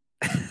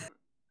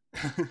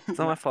 It's not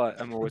my fault.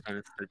 I'm always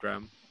on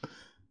Instagram.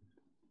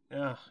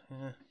 Yeah.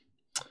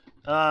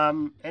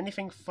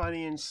 Anything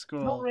funny in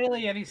school? Not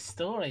really any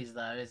stories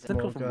though, is it?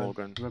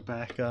 Morgan.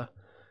 Rebecca.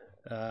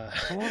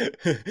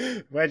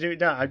 Where do we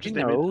know? I'm just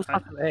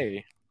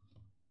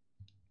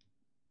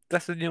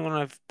That's the new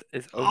one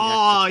is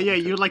oh yeah,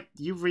 you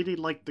really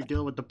like the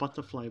girl with the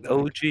butterfly bag.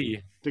 OG.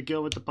 The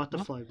girl with the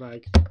butterfly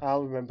bag.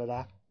 I'll remember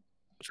that. I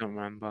don't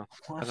remember.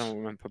 What? I don't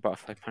remember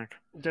butterfly bag.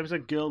 There was a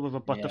girl with a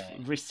butterfly.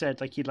 Yeah. Rich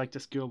said like he'd like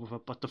this girl with a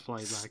butterfly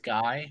bag.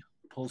 Sky.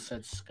 Paul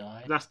said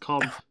Sky. That's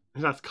comp.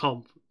 That's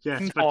comp.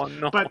 Yes, Oh,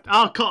 no. but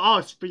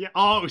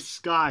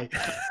Sky.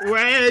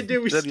 Where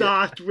do we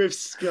start with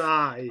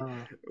Sky?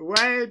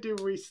 Where do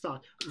we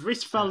start?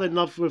 Rhys fell in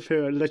love with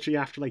her literally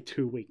after like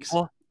 2 weeks.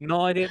 What?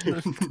 No, I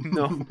didn't.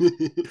 No.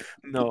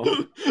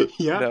 No.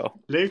 Yeah. No.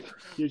 Luke,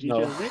 you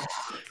No. tell me?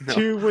 No.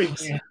 2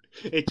 weeks. Yeah.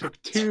 It took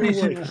 2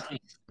 weeks.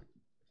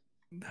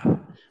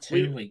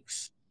 2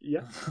 weeks.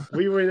 Yeah,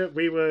 we were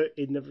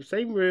in the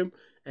same room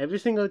every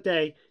single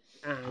day,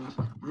 and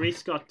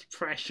Rhys got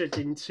pressured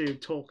into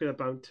talking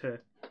about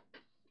her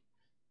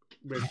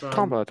with Talk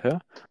about her.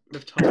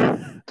 with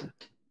Tom.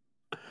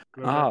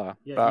 Remember?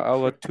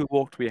 Our 2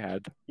 walks we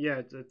had.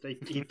 Yeah,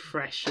 he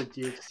pressured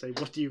you to say,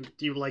 "What do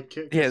you like?"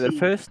 Yeah,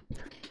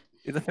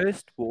 the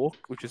first walk,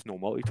 which is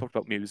normal, he talked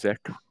about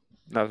music.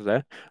 That was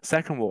it.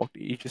 Second walk,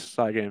 he just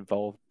started getting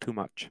involved too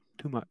much.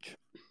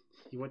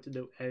 He wanted to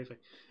know everything,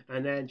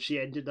 and then she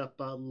ended up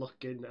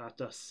looking at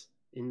us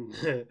in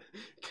the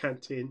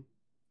canteen.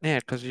 Yeah,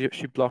 because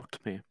she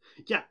blocked me.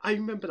 Yeah, I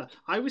remember that.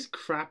 I was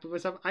crap with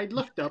myself. I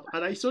looked up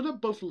and I saw them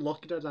both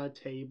looking at our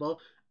table,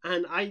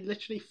 and I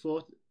literally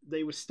thought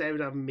they were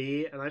staring at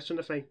me, and I was trying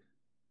to think,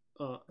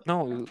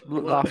 No,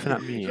 laughing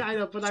at me. Yeah, I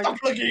know, but Stop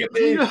looking at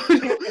me!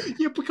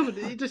 Yeah, but come on,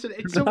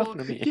 it's so Laughing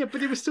at me. yeah,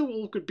 but it was so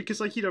awkward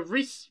because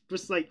Rhys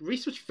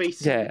was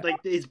facing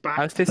like his back.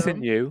 I was to facing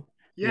them. you.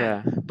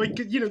 Yeah, Yeah.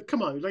 but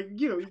come on,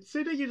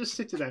 say that you're just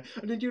sitting there,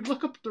 and then you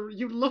look up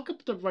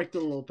the right a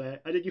little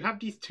bit, and then you have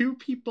these two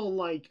people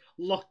like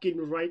looking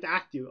right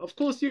at you. Of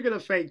course, you're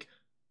gonna think,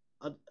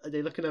 are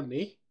they looking at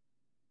me?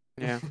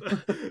 Yeah.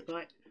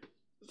 Like,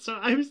 so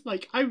I was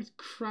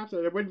crap.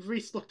 And when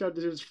Rhys looked down at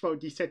his phone,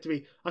 he said to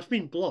me, "I've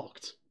been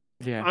blocked."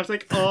 Yeah. I was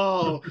like,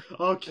 "Oh,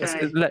 okay."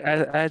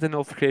 I had a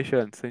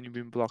notification saying you've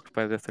been blocked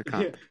by this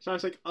account. Yeah. So I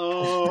was like,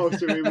 "Oh,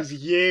 so it was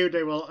you."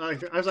 They were. I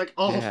was like,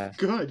 "Oh, Yeah.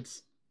 good."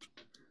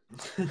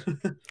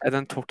 I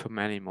don't talk to them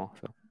anymore.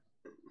 So.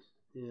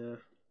 Yeah.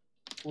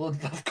 Well,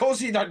 of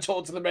course you don't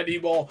talk to them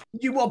anymore.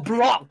 You were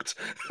blocked.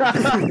 Yeah,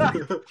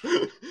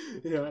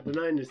 the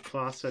 9 is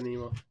class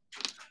anymore.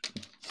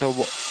 So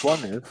what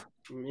one is?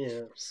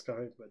 Yeah,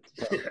 Sky,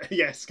 but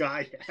yeah,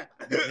 Sky.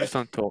 Just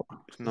don't talk.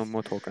 No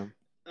more talking.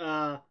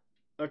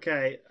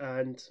 Okay,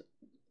 and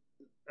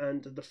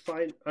the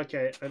fine.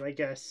 Okay, and I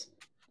guess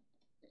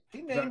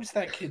Who names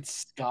that kid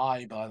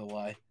Sky, by the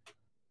way?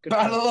 Good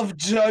Battle of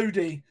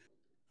Jody.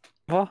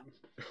 What?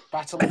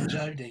 Battle of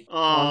Jody.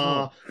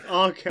 Oh,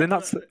 okay. They're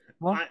not.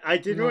 What? I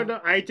didn't want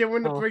to. I didn't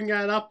want to Oh. bring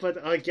that up,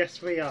 but I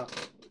guess we are.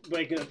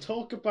 We're going to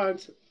talk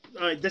about.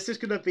 This is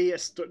going to be a.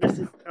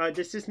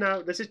 This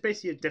is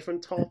basically a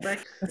different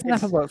topic. It's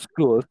not about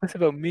school. It's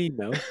about me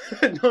now.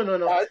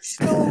 No. It's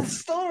still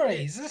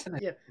stories, isn't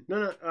it? Yeah.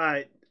 No. All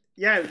right.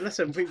 Yeah.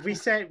 Listen. We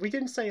said we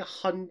didn't say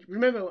 100.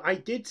 Remember, I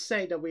did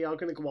say that we are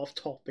going to go off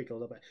topic a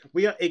little bit.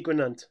 We are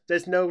ignorant.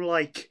 There's no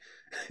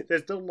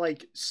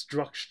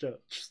structure.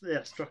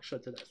 Yeah, structure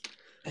to this.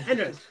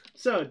 Anyways,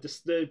 so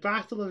the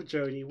Battle of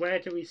Jody. Where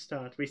do we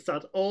start? We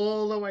start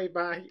all the way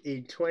back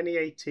in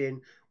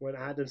 2018 when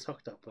Adam's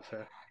hooked up with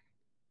her.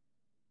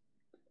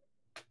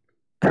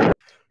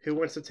 Who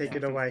wants to take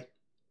it away?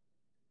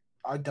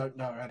 I don't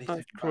know anything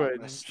That's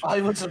about this.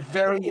 I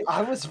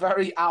was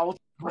very out.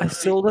 I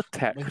saw the with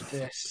text.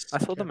 this. I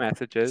saw the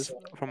messages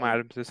from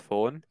Adam's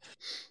phone.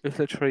 It was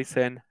literally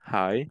saying,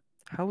 "Hi,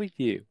 how are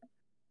you?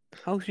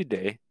 How's your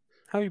day?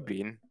 How you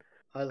been?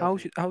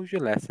 How's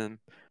your lesson?"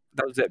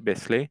 That was it,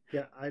 basically.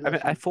 Yeah,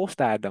 I forced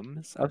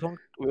Adams. It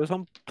was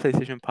on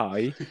PlayStation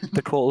Pi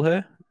to call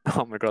her.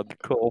 Oh my god, the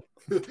call.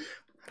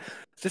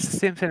 It's just the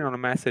same thing on a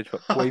message,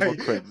 but way more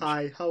cringe.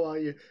 Hi, how are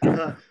you?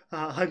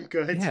 I'm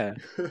good. Yeah.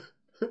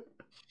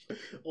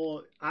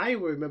 Or I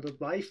remember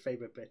my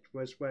favorite bit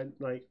was when,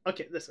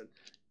 okay, listen.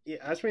 Yeah,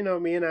 as we know,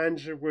 me and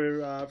Andrew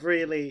were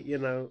really,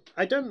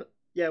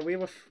 we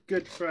were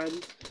good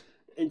friends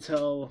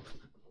until.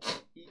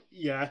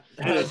 Yeah.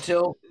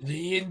 Until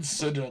the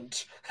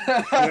incident.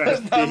 Yes,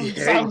 That the would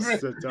sound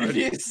incident. if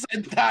you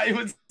said that, it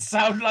would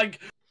sound like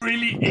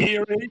really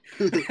eerie.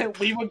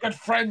 We were good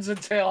friends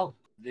until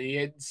the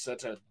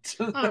incident.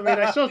 I mean,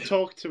 I still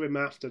talked to him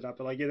after that,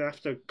 but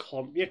after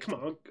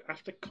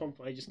comp,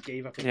 I just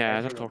gave up. Yeah,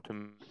 I don't talk to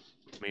him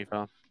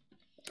either.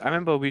 I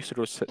remember we used to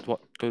go to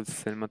the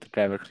cinema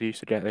together because he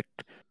used to get like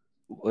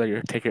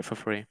a ticket for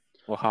free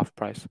or half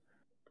price.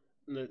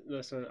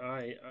 Listen,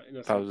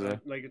 That was it.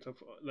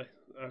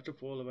 After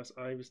all of us,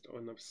 I was the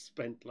one that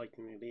spent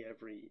nearly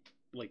every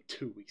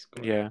 2 weeks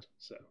going Yeah. out.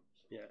 So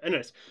yeah.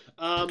 Anyways,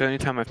 The only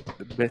time I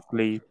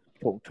basically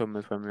talked to him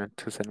is when we went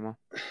to cinema.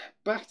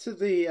 back to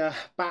the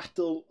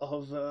battle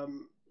of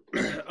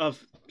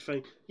of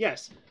thing.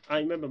 Yes, I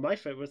remember my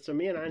favorite was, so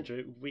me and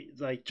Andrew, we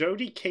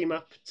Jodie came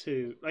up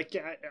to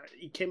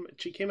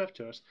she came up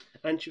to us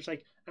and she was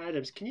like,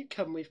 "Adams, can you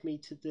come with me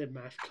to the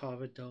math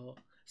corridor?"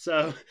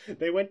 So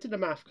they went to the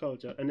math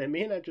corridor, and then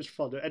me and Andrew just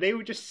followed, and they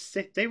were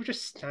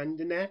just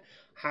standing there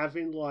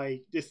having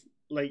this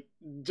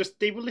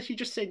they were literally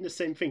just saying the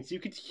same things. You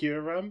could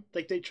hear them,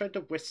 they tried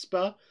to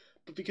whisper,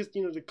 but because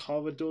the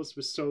corridors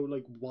were so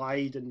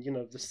wide and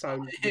the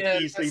sound Yeah,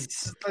 easily.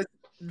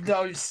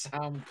 those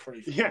sound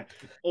proof. Yeah,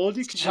 all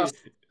you could Just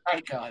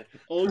I got it.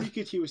 All you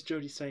could hear was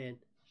Jodie saying,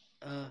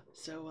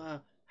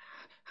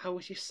 how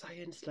was your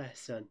science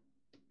lesson?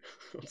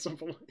 Or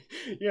something like,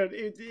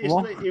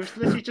 What? it was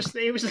literally just,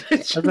 it was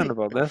I don't know literally,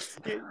 about this.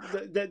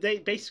 they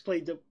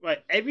basically,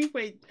 right,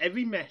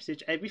 every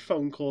message, every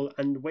phone call,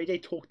 and the way they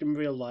talked in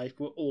real life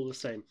were all the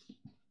same.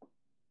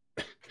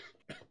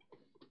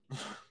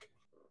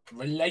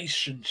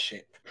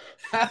 Relationship.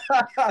 And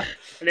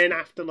then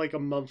after like a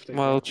month, they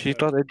Well, broke she's up.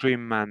 got a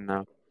dream man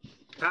now.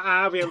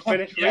 We haven't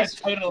finished. Yeah, Race,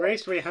 totally.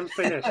 race, we haven't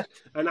finished.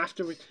 And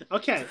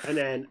and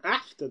then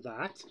after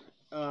that,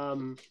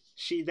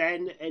 she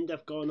then ended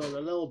up going on a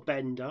little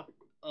bender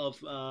of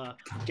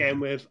getting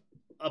with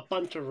a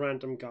bunch of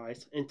random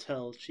guys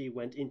until she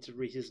went into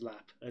Reese's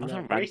lap. And That's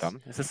not Reese,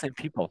 random. It's the same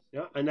people.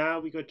 yeah, and now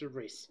we go to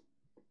Reese.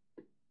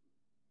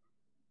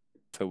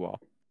 So what?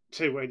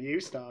 To when you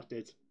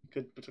started.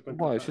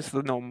 Well, it's just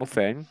the normal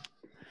thing.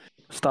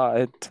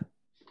 Started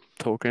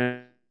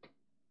talking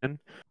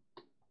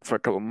for a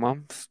couple of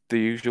months, the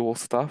usual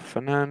stuff,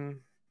 and then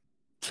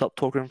stopped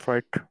talking for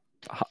like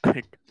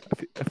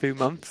a few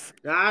months.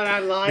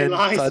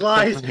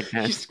 Lies.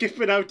 Again. He's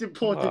skipping out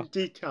important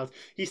details.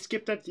 He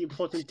skipped out the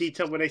important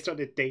detail when they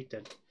started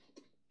dating.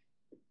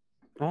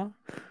 What?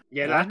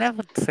 Yeah, I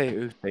never say it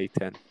was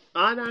dating.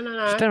 No. I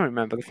don't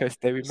remember the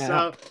first day we met So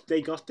up.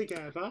 they got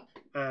together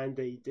and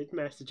they did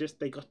messages.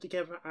 They got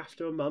together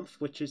after a month,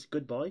 which is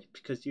goodbye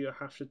because you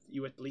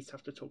at least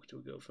have to talk to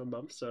a girl for a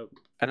month. So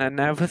And I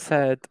never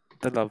said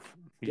the love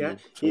you. Yeah,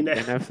 So you I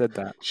never said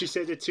that. she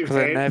said it to Because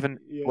him.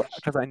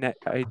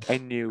 I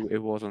knew it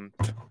wasn't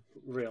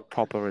Real.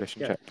 proper Yeah,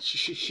 relationship.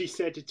 she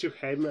said it to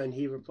him, and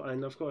he replied.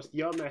 And of course,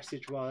 your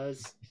message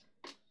was,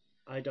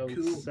 "I don't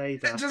Cool. say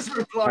that." Just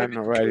reply. I'm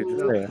not ready to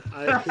say it.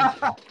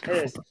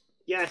 Yes,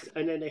 yes,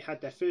 and then they had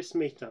their first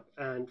meetup,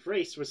 and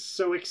Grace was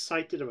so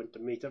excited about the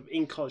meetup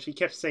in college. She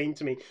kept saying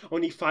to me,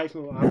 "Only 5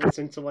 more hours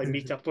until I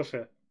meet up with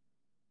her."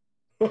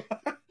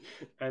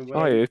 And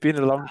Oh, yeah, it's been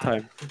a long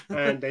time.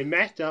 and they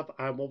met up,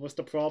 and what was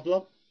the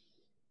problem?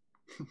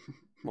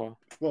 What?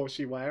 What was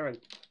she wearing?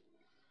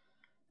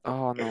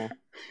 Oh, no.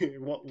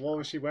 what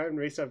was she wearing,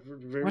 Reese? I've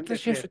ruined What does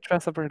it she have here. to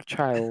dress up as a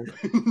child?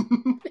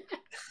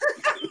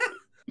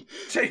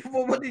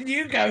 Well, what did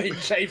you go in,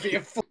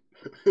 JP?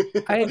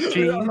 I had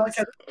jeans. Like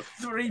a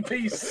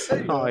 3-piece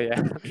suit. Oh,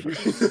 yeah.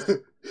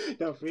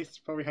 No, Reese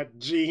probably had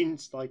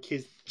jeans, like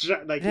his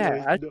like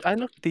Yeah, you know, I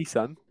look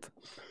decent.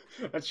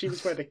 and she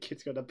was where the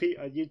kids gonna be.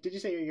 Did you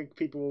say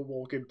people were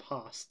walking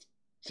past?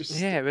 Just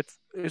Yeah, but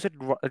it was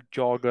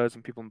joggers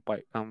and people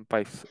on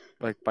bikes,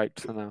 like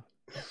bikes and that.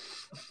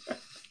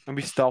 And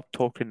we stopped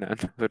talking then.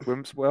 But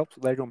well,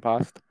 they're going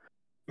past.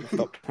 We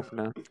stopped talking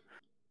then.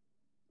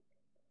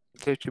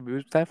 So we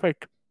was there for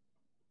like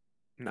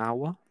an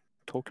hour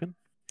talking,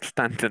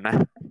 standing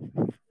there,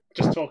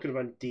 just talking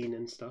about Dean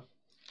and stuff.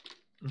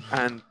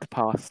 and the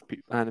past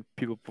and the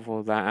people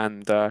before that,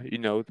 and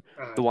the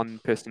one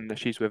person that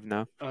she's with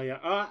now. Oh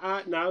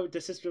yeah. Now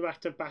this is back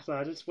to Battle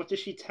Adams. What did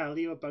she tell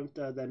you about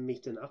them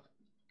meeting up?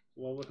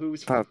 Well,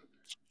 who's That,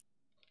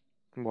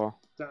 well,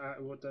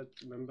 what?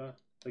 Remember,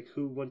 like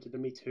who wanted to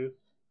meet who?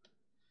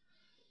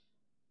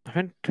 I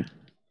think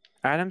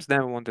Adams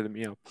never wanted to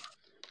meet up.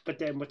 But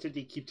then, what did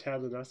he keep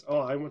telling us? Oh,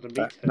 I want to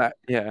meet him.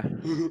 Yeah.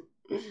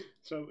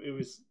 So it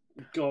was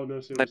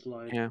Gonus who was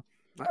lying. Yeah.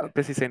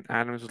 Basically saying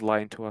Adams was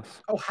lying to us.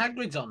 Oh,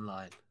 Hagrid's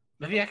online.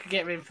 Maybe I could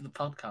get him in for the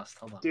podcast.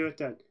 Hold on. Do it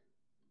then.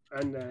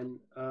 And then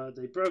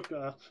they broke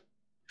up.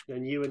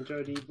 Then you and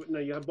Jodie. No,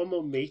 you had one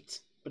more meet,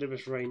 but it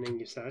was raining.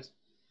 You said.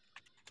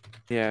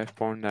 Yeah, it's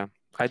born down.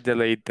 I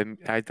delayed them.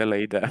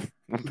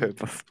 On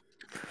purpose.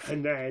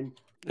 And then.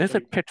 It was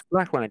like pitch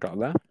black when I got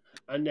there.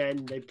 And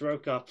then they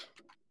broke up.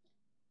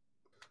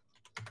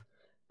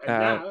 And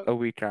now, a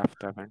week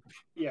after, I think.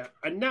 Yeah,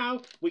 and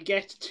now we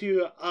get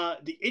to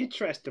the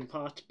interesting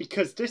part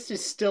because this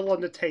is still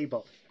on the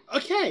table.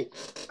 Okay,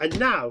 and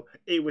now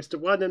it was the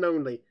one and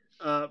only.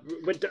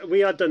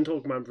 We are done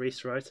talking about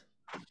Reese, right?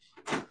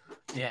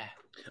 Yeah.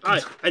 All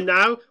right, and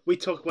now we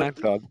talk about.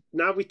 Thank God.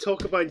 Now we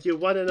talk about your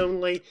one and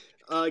only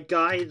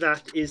guy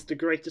that is the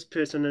greatest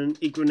person in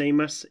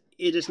Ignoramus.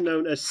 It is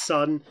known as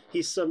Son.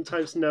 He's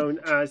sometimes known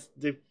as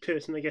the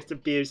person that gets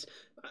abused.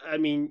 I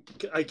mean,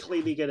 I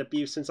clearly get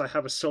abused since I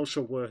have a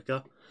social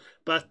worker.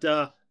 But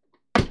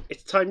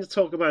it's time to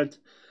talk about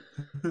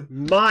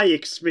my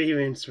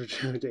experience with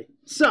Jodie.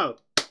 So,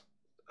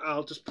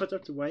 I'll just put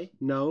it away.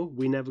 No,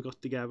 we never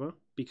got together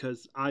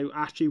because I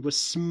actually was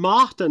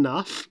smart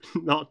enough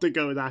not to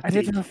go that I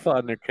deep. did have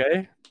fun,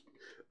 okay?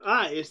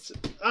 Alright,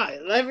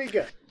 there we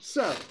go.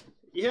 So,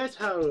 here's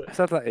how I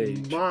said that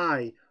age.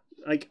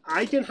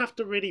 I didn't have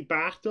to really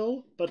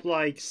battle, but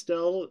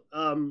still,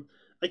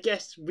 I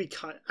guess we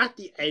cut at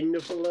the end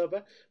of the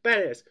lover. But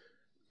anyways,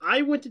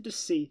 I wanted to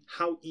see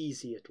how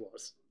easy it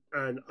was,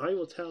 and I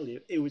will tell you,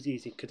 it was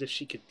easy because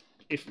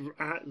if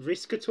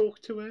Riz could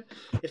talk to her,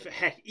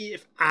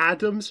 if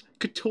Adams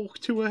could talk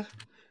to her,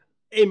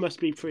 it must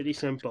be pretty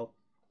simple.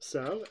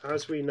 So,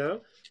 as we know,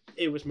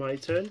 it was my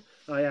turn.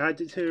 I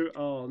added her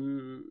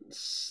on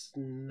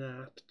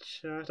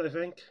Snapchat, I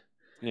think.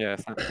 Yeah,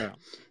 Snapchat.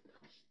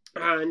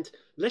 And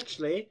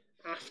literally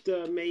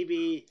after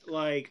maybe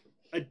like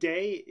a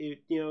day,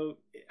 it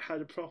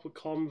had a proper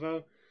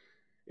convo.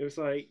 It was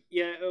like,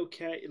 yeah,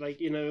 okay, like,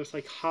 it was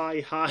like,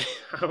 hi,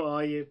 how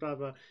are you, blah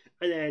blah.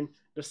 And then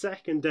the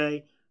second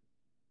day,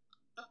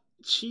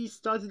 she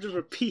started to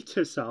repeat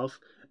herself,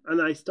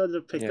 and I started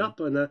to pick Yeah.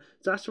 up on her.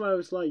 So that's why I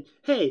was like,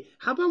 hey,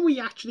 how about we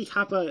actually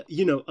have a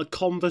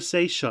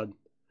conversation?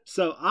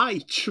 So I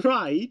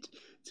tried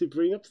to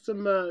bring up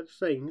some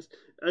things,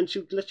 and she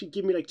would literally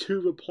give me like two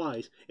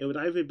replies. It would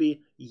either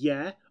be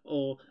yeah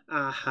or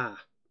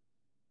aha.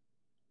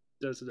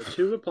 Those are the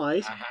two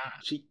replies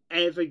she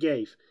ever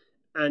gave.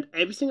 And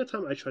every single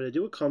time I tried to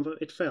do a convo,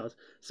 it failed.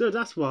 So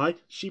that's why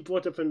she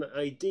brought up an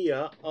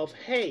idea of,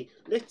 hey,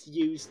 let's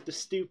use the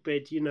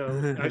stupid,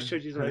 I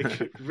showed you,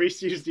 like,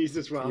 Reese used these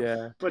as well.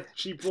 Yeah. But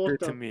she Straight brought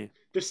to up me.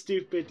 the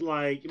stupid,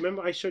 like,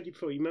 remember I showed you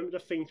before, you remember the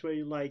things where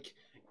you, like,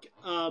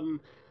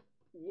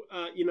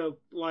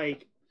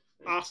 like,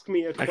 ask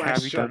me a Like,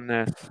 have you question. done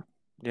this?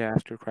 Yeah,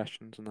 ask your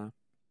questions and that.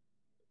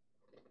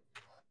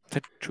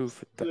 The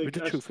truth, with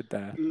the truth with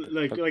that.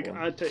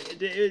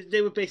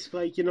 They were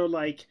basically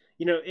like,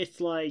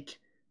 it's like,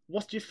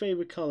 what's your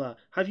favorite color?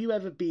 Have you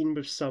ever been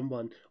with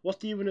someone? What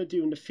do you want to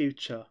do in the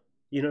future?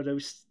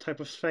 Those type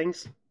of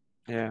things.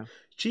 Yeah.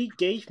 She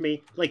gave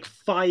me like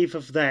 5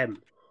 of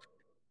them.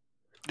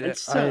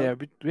 Yeah,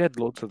 we had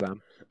loads of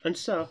them. And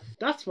so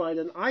that's why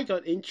then I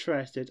got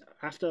interested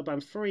after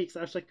about 3 weeks.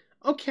 I was like,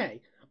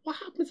 okay, what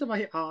happens if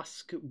I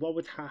ask what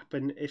would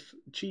happen if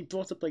she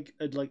brought up like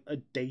a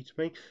date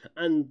thing,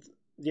 and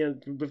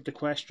with the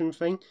question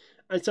thing.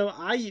 And so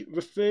I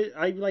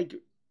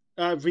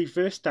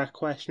reversed that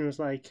question. I was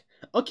like,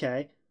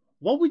 okay,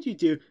 what would you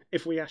do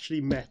if we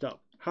actually met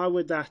up? How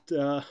would that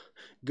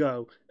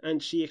go?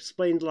 And she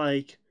explained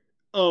like,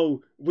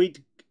 oh,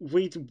 we'd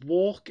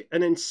walk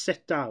and then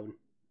sit down.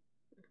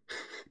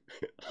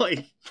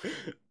 Like,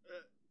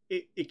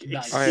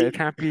 Nice. Oh, yeah, it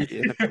can't be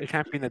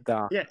in the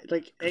dark. yeah,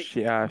 like 'Cause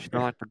she don't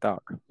like the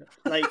dark.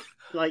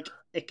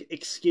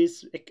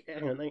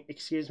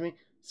 excuse me.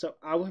 So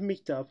our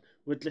meetup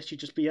would literally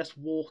just be us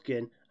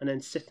walking and then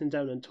sitting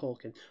down and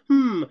talking.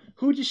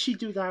 Who did she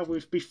do that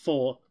with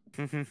before?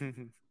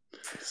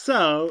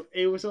 So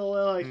it was all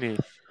like, Me.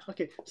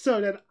 okay. So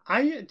then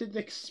I did an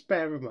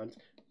experiment.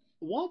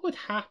 What would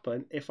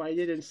happen if I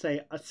didn't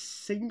say a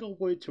single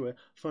word to her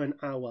for an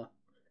hour?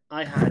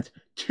 I had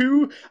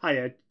two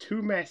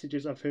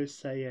messages of her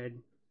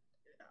saying,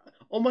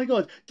 "Oh my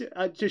god!"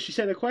 She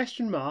said a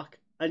question mark,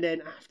 and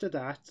then after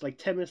that, like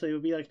 10 minutes later,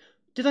 would be like,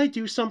 "Did I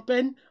do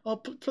something? Oh,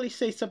 please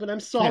say something. I'm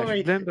Yeah, sorry."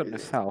 she blamed on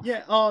herself.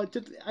 Yeah. Oh,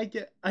 did I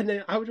get? And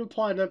then I would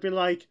reply, and I'd be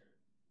like,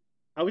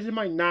 "I was in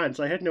my nan's.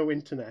 I had no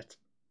internet."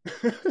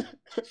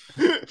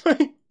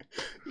 Like,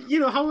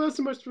 how else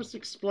am I supposed to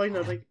explain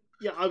that? Like,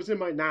 yeah, I was in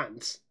my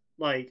nan's.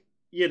 Like,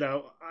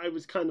 I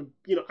was kind of,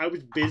 I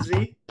was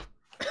busy.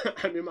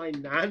 I'm in my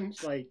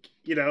nan's. Like,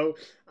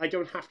 I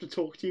don't have to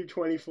talk to you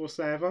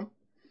 24/7.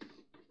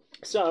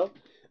 So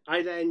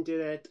I then did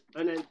it,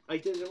 and then I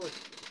did it.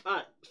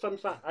 Fun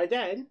fact: I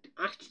then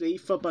actually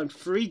for about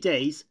 3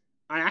 days,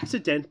 I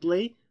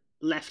accidentally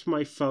left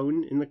my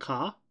phone in the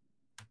car.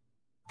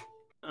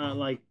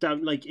 Like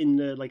down, like in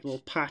the like little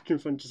patch in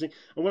front of the thing.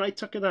 And when I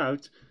took it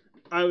out,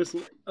 I was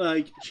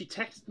like, she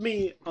texted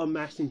me on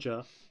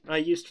Messenger. I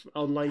used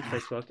online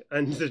Facebook,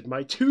 and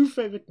my 2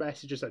 favorite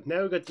messages that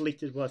never got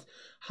deleted was,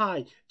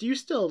 "Hi, do you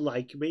still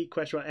like me?"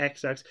 Question mark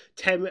XX.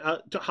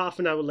 Half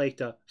an hour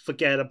later,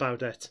 forget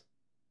about it.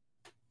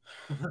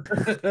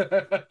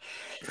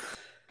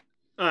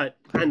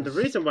 And the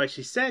reason why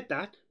she said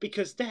that,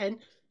 because then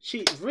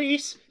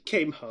Reese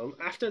came home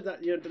after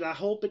that, that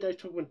whole bit I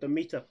talked about the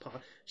meetup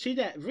part.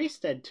 Reese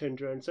then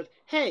turned around and said,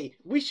 "Hey,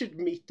 we should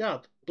meet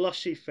up."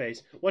 Blushy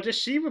face. What does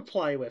she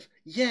reply with?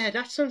 "Yeah,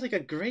 that sounds like a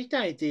great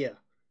idea."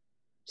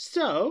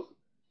 So,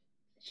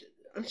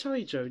 I'm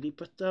sorry, Jodie,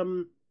 but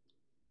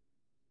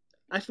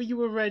I thought you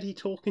were already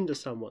talking to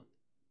someone.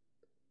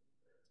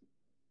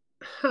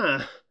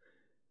 Huh.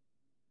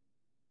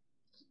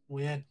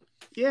 Weird.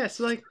 Yes,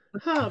 like,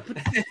 huh, but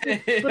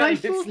I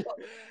thought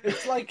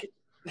it's like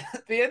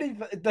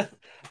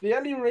the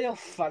only real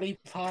funny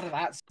part of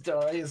that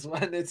story is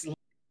when it's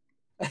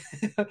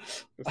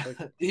like,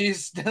 you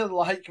still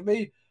like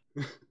me?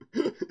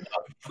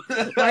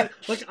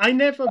 I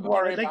never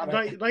worry about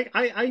it.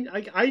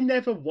 I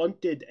never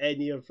wanted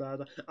any of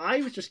that.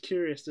 I was just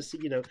curious to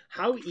see,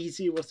 how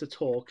easy it was to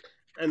talk,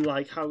 and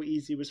like how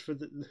easy it was for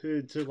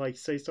her to like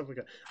say stuff like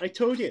that. I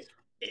told you,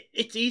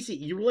 it's easy.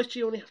 You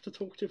literally only have to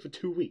talk to her for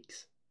 2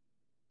 weeks,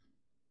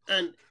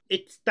 and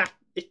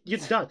you're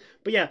done.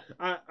 But yeah,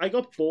 I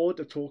got bored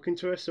of talking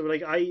to her, so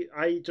like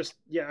I just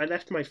I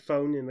left my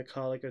phone in the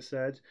car, like I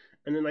said,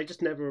 and then I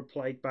just never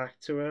replied back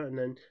to her, and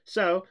then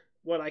so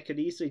what I could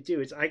easily do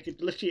is I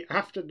could literally,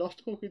 after not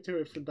talking to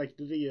her for like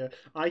the year,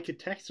 I could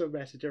text her a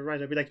message and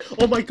write. I'd be like,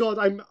 "Oh my god,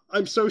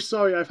 I'm so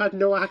sorry. I've had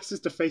no access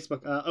to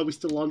Facebook. Are we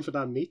still on for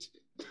that meet?"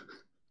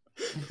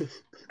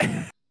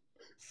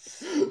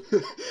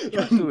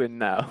 You're doing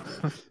now.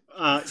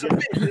 It's a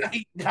bit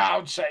late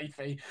now,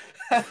 Chafee.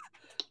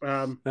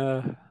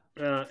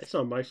 It's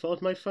not my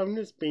fault. My phone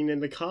has been in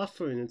the car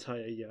for an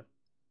entire year.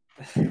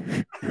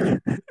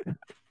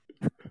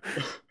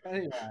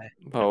 Anyway.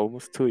 Well,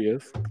 almost 2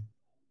 years.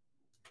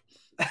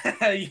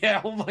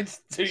 Yeah,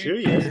 almost 2 2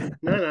 years?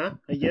 No,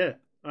 a year.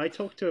 I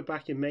talked to her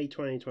back in May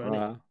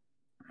 2020.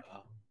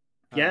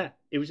 Yeah,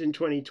 it was in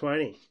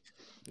 2020.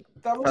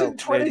 That was in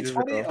Oh, ages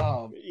 2020. ago.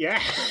 Oh,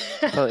 Yeah.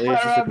 Oh, where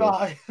ages am ago.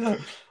 I?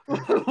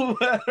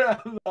 Where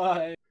am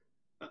I?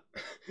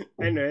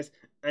 Anyways,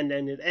 and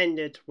then it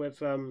ended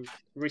with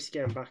Reese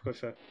getting back with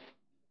her.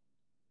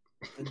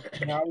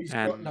 And now he's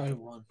got And- no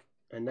one.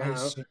 And now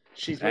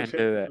she's with Ended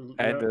her. it.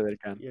 Ended it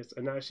again. Yes,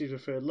 and now she's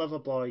with her lover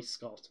boy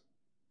Scott.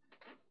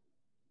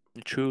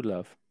 True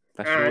love.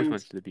 That she always And-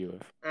 wanted to be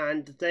with.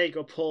 And there you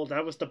go, Paul.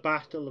 That was the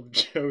Battle of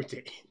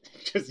Jodie.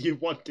 Because you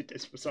wanted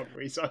this for some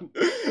reason.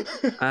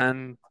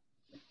 And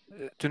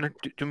do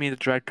you mean to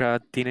drag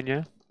Dean in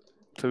here?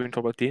 So we can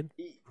talk about Dean?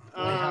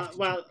 have to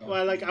talk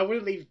about like Dean. I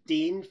would leave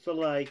Dean for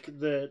like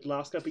the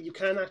last guy, but you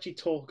can actually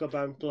talk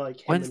about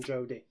like him When's- and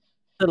Jodie.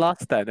 The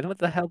last time. I don't know what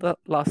the hell the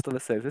last of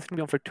this is. This is going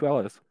to be on for 2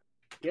 hours.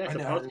 Yeah, it's I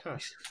a know.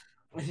 podcast.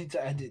 We need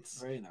to end it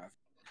soon.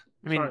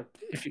 I mean, Fine.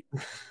 if you,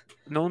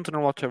 no one's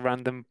gonna watch a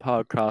random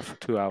podcast for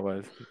 2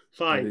 hours.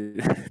 Fine,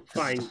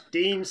 fine.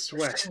 Dean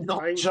Sweat. Not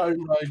Time, Joe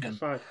Rogan.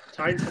 fine.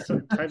 Time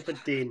for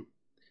Dean,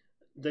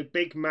 the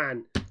big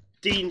man.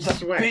 Dean The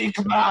Sweat.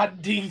 big man,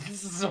 Dean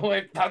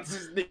Swift. That's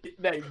his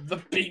nickname. The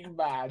big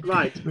man.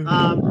 Right.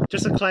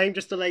 Just a claim,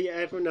 just to let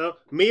everyone know.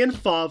 Me and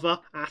Father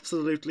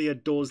absolutely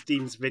adores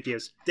Dean's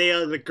videos. They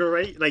are the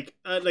great.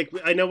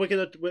 I know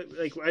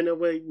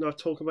we're not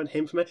talking about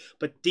him from it,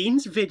 but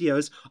Dean's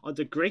videos are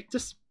the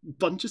greatest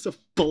bunches of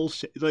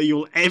bullshit that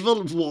you'll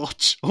ever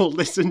watch or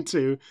listen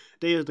to.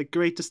 They are the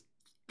greatest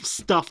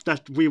stuff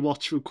that we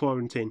watch through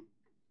quarantine.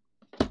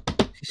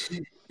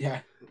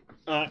 Yeah.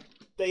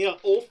 They are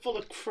all full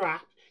of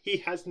crap. He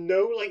has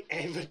no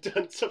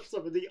evidence of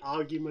some of the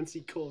arguments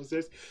he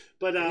causes,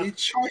 but He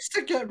tries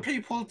to get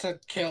people to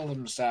kill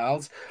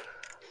themselves.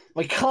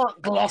 We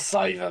can't gloss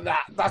over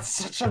that. That's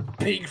such a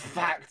big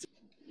fact.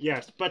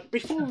 yes. But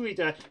before we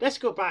do, let's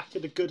go back to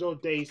the good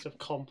old days of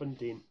Comp and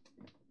Dean.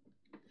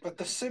 But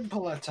the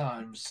simpler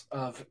times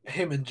of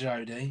him and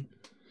Jodie,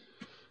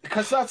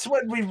 because that's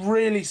when we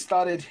really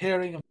started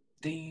hearing of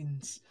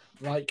Dean's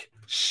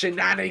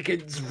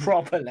shenanigans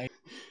properly.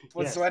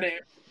 Was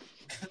Yes.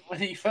 when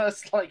he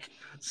first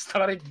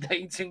started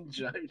dating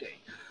Jodie.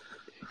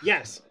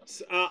 Yes.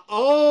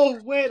 Oh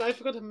wait, I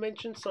forgot to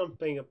mention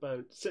something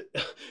about.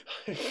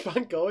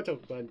 Thank God I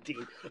talked about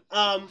Dean.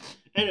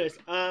 Anyways.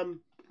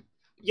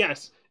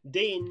 Yes,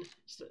 Dean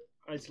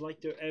has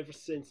liked her ever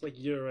since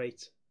Year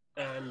 8,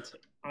 and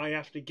I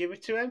have to give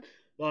it to him.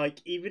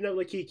 Even though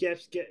he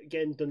keeps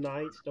getting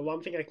denied, the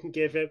one thing I can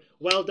give him,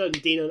 well done,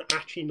 Dean, on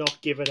actually not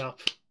giving up.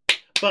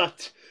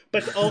 But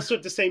also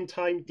at the same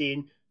time,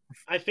 Dean,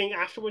 I think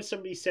after when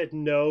somebody said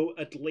no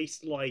at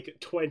least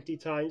 20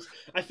 times,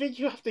 I think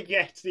you have to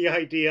get the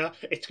idea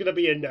it's gonna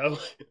be a no.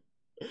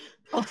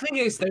 The thing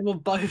is, they were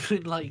both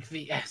in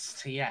the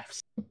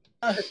STFs.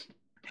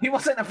 He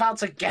wasn't about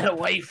to get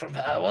away from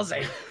her, was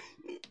he?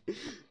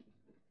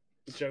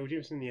 Jodie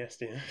was in the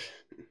SDF.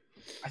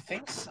 I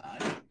think so.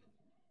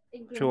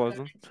 England's She wasn't.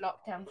 going into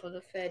lockdown for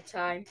the third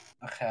time,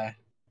 Okay.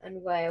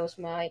 and Wales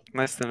might.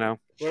 Nice to know.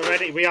 We're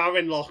ready. We are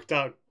in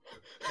lockdown.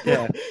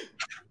 Yeah.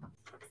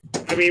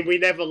 I mean, we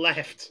never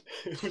left.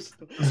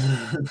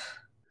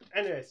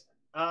 Anyways,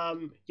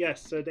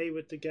 yes. So they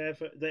were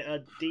together.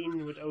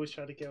 Dean would always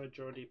try to get with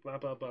Jodie. Blah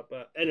blah blah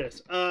blah.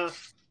 Anyways,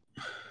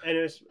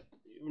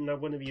 now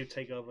one of you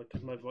take over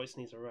because my voice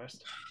needs a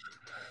rest.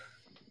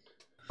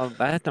 Oh,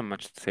 I had not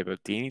much to say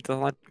about Dean. He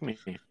doesn't like me.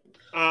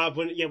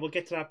 We'll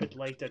get to that bit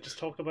later. Just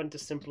talk about the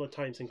simpler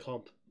times in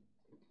Comp.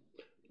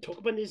 Talk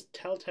about his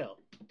Telltale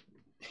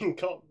in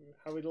Comp.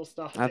 How it all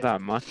started. Not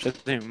that much. I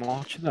didn't even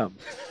watch them.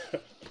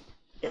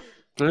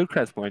 Luke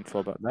has more info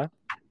about that.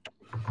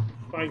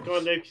 Fine, go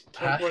on, Luke.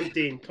 Talk about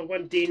Dean. Talk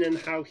about Dean and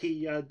how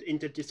he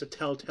introduced a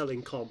Telltale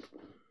in Comp.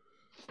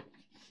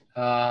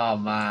 Oh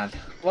man.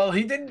 Well,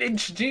 he didn't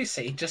introduce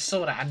it. He just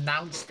sort of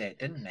announced it,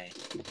 didn't he?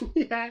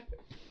 Yeah.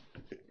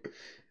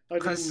 I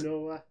didn't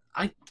know that.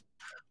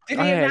 Did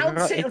Oh, he yeah,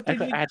 announce I it or got did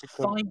we added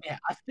to- find it?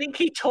 I think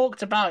he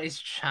talked about his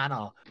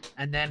channel,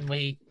 and then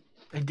it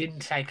didn't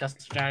take us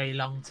very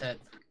long to.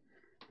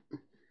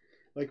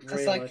 Because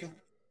Realize.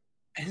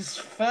 his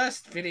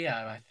first video,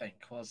 I think,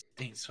 was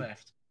Dean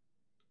Swift.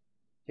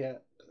 Yeah.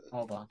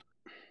 Hold on.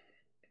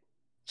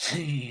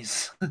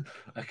 Jeez.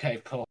 Okay,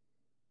 Paul.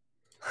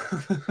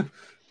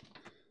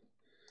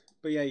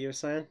 But yeah, you were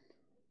saying?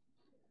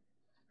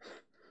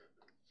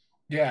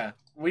 Yeah,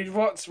 we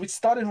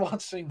started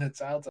watching the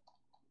Telltale.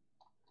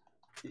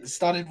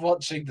 Started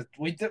watching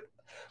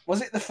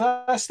Was it the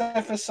first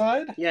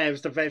episode? Yeah, it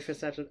was the very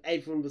first episode.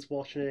 Everyone was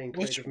watching it in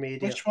creative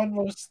media. Which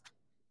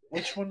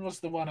one was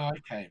the one I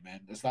came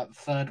in? Is that the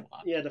third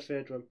one? Yeah, the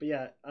third one. But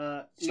yeah,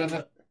 So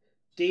no,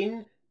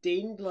 Dean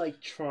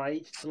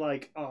tried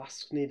to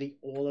ask nearly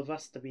all of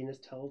us to be in his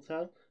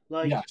Telltale.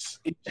 Like, yes,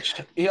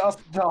 he asked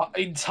the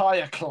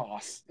entire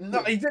class.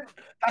 No, he didn't.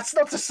 That's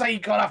not to say he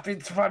got up in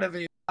front of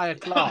the entire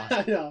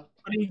class, yeah,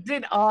 but he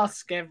did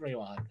ask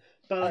everyone.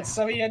 but And like,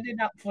 so he ended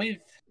up with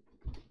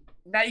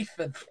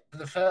Nathan for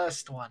the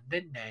first one,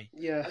 didn't he?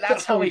 yeah, And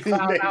that's how we only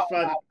found out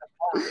Nathan. about the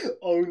plan.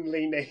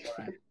 Only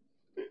Nathan.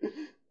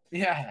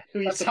 Yeah, Who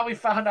used that's to- how we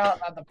found out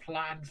about the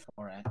plan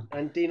for it.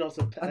 And Dean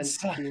also And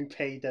so- Dean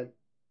paid him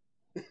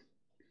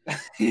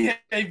Yeah,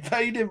 he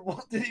paid him.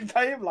 What did he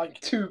pay him? Like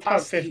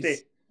 £2.50.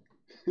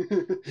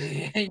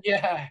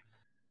 Yeah,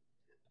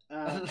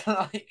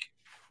 like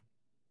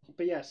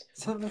But yes,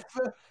 so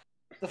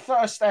the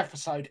first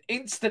episode,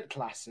 instant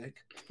classic.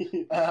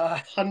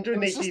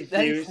 180 just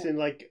views Nathan. in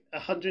like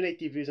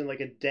 180 views in like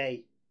a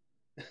day.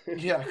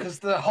 Yeah, because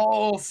the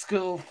whole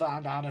school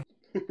found out of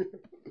it.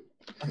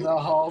 And the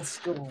whole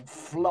school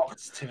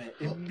flocked to it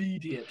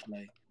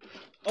immediately.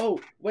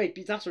 Oh wait,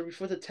 but that's right,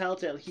 before the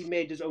Telltale, he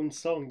made his own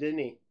song, didn't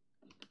he?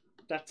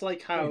 That's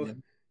like how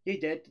he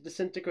did the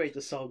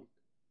Disintegrator song.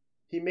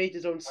 He made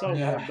his own song,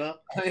 Yeah. remember?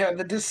 Yeah,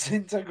 the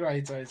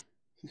Disintegrators.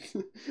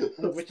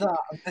 What's Which, that?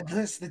 And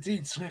that's the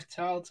Dean Swift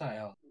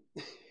Telltale.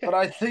 But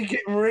I think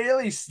it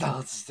really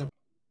starts to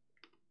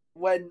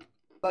when,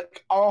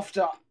 like,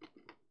 after,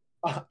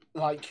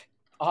 like,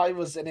 I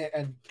was in it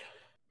and,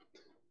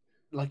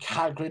 like,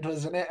 Hagrid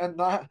was in it and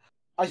that.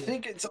 I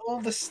think it's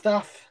all the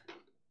stuff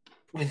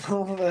with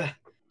all the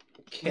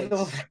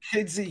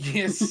kids in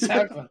year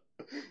 7.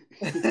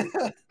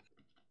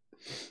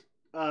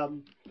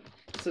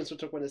 Since we're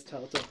talking about his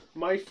Telltale,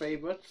 my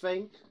favourite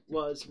thing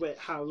was with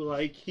how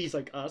like he's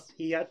like us.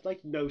 He had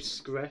like no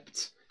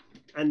script,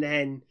 and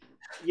then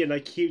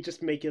like he would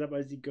just make it up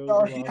as he goes Oh,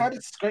 along. he had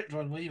a script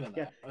when we were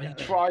there. Yeah.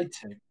 He tried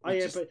to. Oh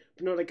yeah, but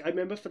no, like I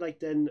remember for like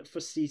then for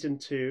season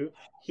 2,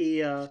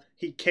 he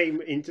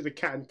came into the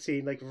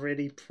canteen like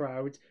really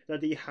proud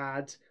that he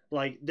had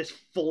like this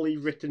fully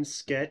written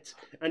skit,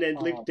 and then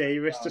Luke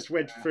Davis just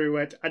went through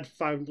it and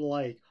found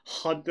like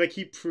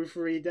he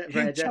proofread it,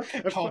 read He took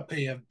it, a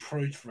copy and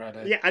proofread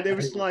it. yeah, and there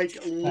was like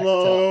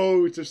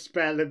loads of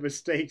spelling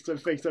mistakes and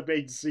things that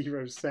made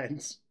 0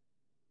 sense.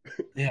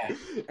 Yeah,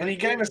 and he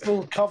gave us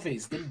all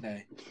copies, didn't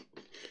he?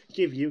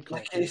 Give you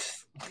Like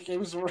copies. he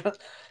was,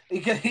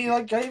 he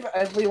like gave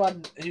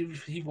everyone who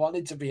he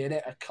wanted to be in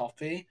it a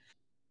copy,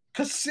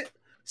 because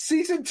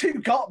season 2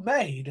 got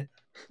made.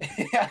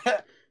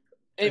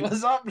 It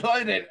was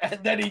uploaded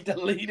and then he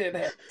deleted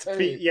it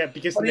too. Yeah,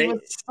 because but he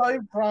was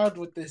so proud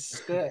with this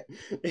script.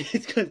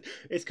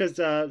 it's because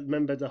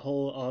remember the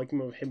whole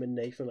argument of him and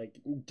Nathan. Like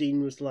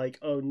Dean was like,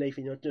 "Oh,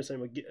 Nathan, you're not doing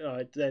something.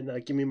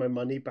 Then give me my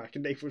money back."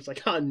 And Nathan was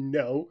like, "Ah,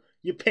 no,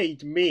 you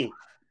paid me.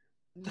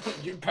 No,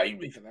 you paid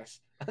me for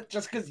this.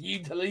 Just because you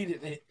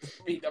deleted it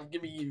doesn't mean I'm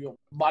giving you your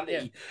money."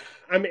 Yeah.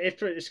 I mean, it's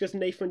because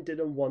Nathan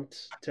didn't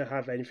want to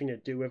have anything to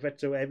do with it.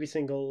 So every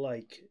single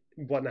like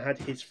one that had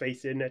his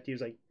face in it, he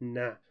was like,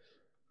 "Nah."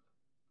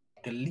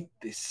 Delete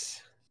this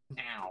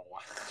now.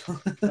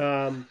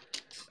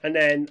 And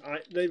then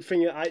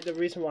the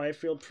reason why I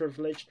feel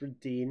privileged with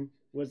Dean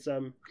was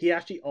he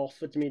actually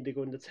offered me to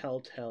go into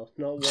Telltale,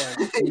 not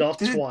once, not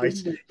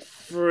twice,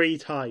 3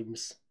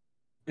 times.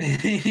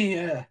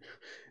 Yeah.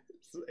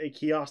 Like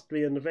he asked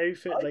me on the very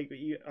first, like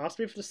he asked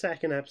me for the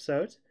second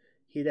episode.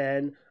 He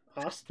then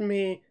asked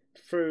me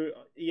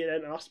he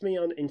then asked me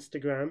on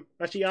Instagram.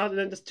 Actually, and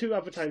then there's 2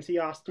 other times he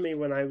asked me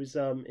when I was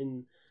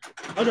in.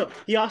 Oh no,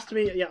 he asked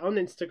me on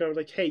Instagram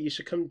like, "Hey, you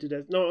should come do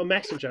this." No, a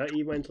messenger.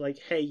 He went like,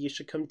 "Hey, you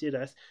should come do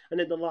this." And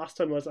then the last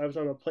time I was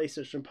on a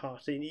PlayStation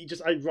party, and he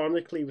just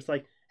ironically was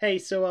like, "Hey,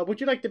 so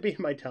would you like to be in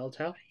my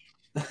Telltale?"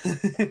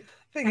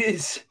 Thing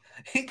is,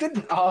 he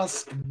didn't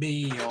ask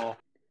me or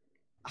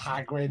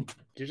Hagrid.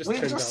 You just We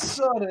turned just up.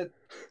 sort of.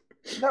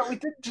 No, we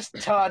didn't just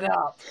turn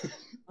up.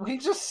 We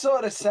just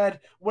sort of said,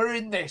 "We're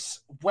in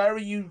this. Where are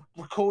you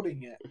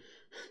recording it?"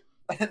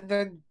 And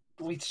then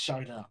we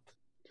showed up.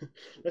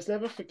 Let's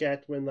never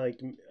forget when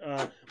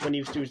when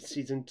he was doing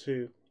season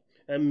 2,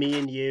 and me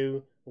and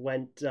you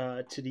went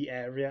to the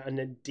area, and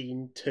then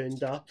Dean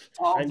turned up.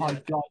 Oh and, my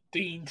god,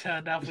 Dean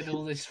turned up with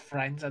all his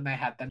friends and they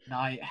had the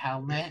night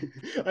helmet.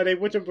 And they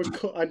wouldn't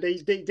and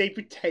they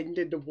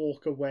pretended to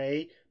walk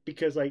away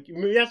because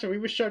we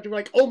were shouting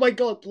like, "Oh my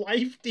god,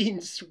 live Dean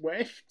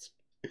Swift!"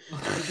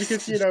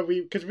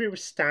 Because we were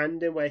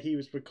standing where he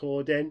was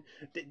recording.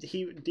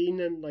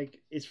 Dean and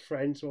like his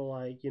friends were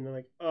like,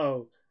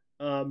 "Oh."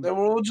 They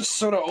were all just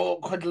sort of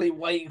awkwardly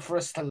waiting for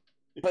us to.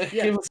 But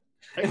Yeah.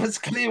 it was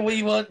clear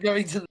we weren't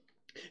going to.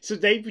 So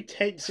they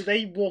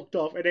walked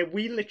off, and then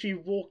we literally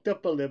walked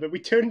up a little bit. We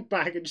turned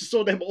back and just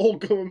saw them all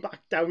going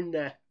back down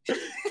there.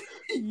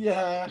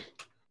 Yeah.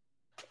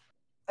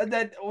 And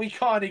then we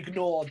can't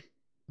ignore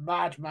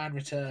Madman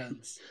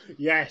Returns.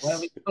 Yes. Where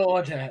we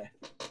toured it.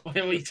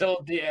 Where we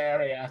toured the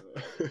area.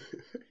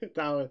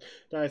 that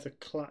is a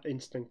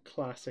instant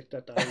classic.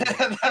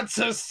 That's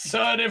a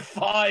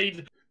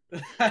certified.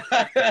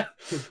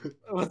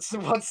 what's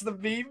the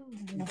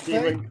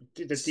meme?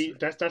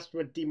 That's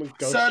what Demon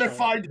Ghost.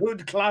 Certified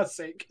Hood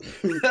Classic.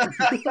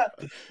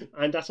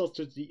 And that's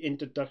also the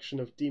introduction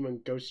of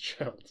Demon Ghost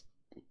Child.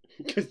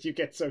 Because you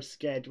get so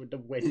scared with the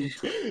wind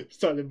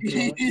starting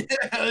blowing. Yeah,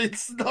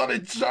 it's not a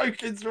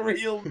joke, it's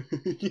real.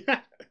 Yeah.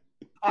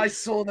 I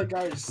saw the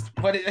ghost,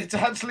 but it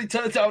actually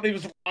turns out he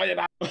was flying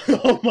out.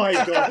 Oh my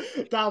god,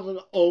 that would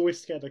always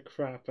scare the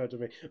crap out of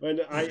me. When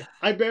I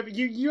remember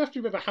you have to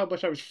remember how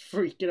much I was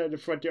freaking out in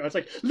front of you. I was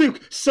like,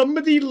 Luke,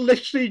 somebody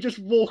literally just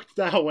walked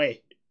that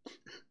way.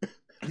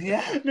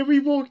 Yeah. And then we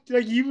walked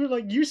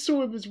you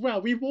saw him as well.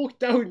 We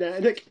walked down there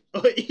and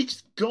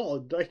he's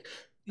gone. Like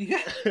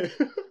Yeah.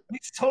 We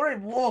saw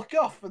him walk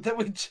off, and then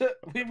we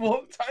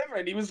walked over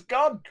and he was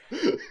gone.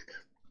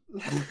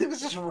 It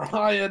was just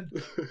Ryan.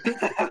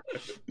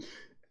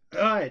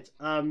 Alright,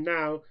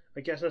 now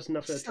I guess that's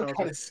enough of the Still kind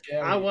telltale. of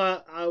scary.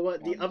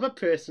 The other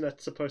person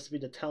that's supposed to be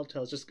the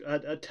telltale just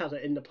teller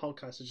in the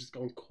podcast has just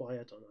gone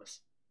quiet on us.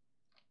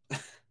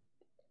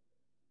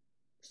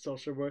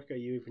 Social worker, are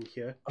you even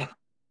here?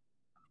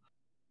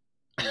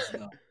 He's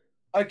not.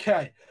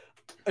 Okay,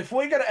 if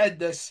we're gonna end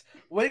this,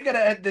 we're gonna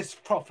end this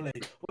properly.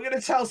 We're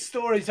gonna tell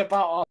stories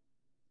about us,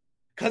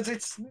 because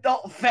it's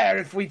not fair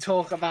if we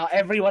talk about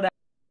everyone else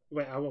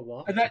Wait, our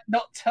what? and then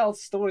not tell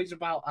stories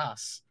about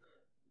us.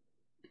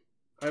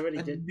 I already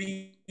And did.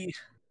 me,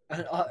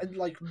 and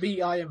like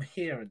me, I am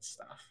here and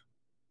stuff.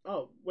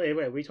 Oh, wait,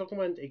 are we talking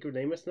about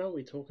Ignoramus now?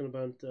 We're talking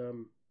about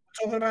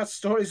Talking about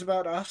stories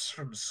about us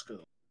from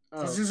school.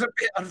 oh. This is a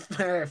bit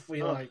unfair if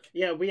we like.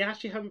 Yeah, we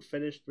actually haven't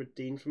finished with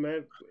Dean from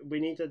it. We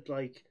need to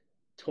like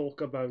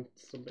talk about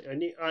something.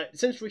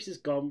 Since Reese is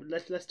gone,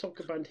 let's talk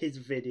about his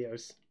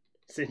videos.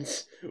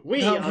 Since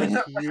we are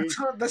huge.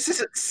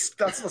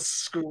 That's not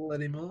school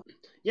anymore.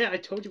 Yeah, I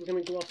told you we're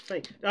gonna go off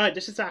thing. Alright,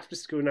 this is after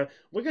school now.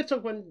 We're gonna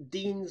talk about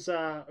Dean's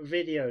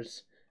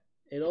videos.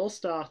 It all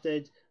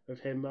started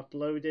with him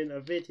uploading a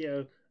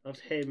video of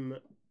him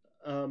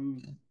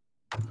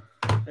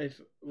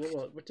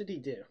what did he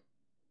do?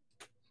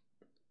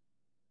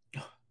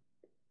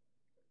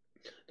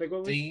 Like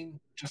what was... Dean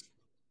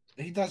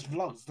he does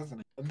vlogs, doesn't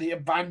he? The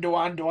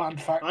Abandoan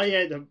fact. Oh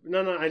yeah,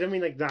 no, I don't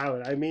mean like that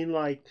one. I mean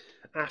like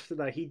after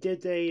that he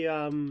did a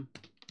I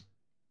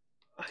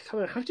can't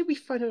remember, how did we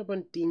find out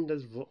when Dean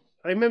does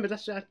I remember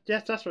that's right.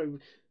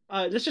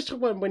 Let's just talk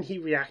about when he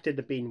reacted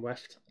to being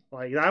whiffed.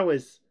 Like that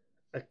was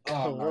a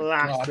Oh my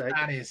classic. God,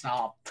 that is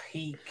our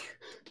peak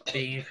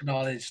being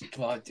acknowledged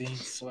by Dean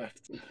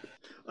Swift.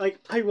 Like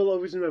I will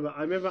always remember.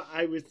 I remember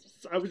I was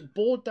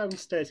bored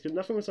downstairs because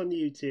nothing was on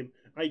YouTube.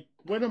 I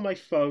went on my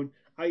phone.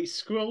 I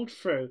scrolled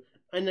through,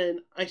 and then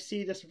I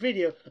see this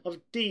video of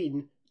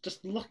Dean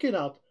just looking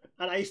up,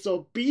 and I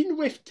saw Bean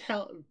with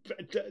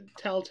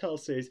Telltale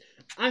series.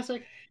 I was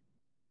like,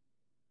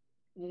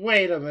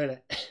 wait a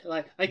minute!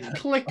 Like I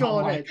click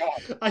on it.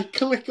 God. I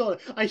click on it.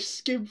 I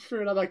skim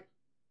through, and I'm like,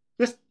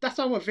 that's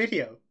our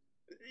video.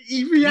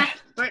 He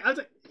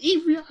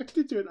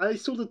reacted to it. I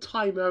saw the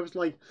time and I was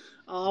like,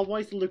 oh, why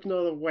is Luke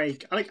not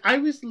awake? Like, I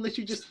was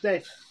literally just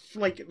there,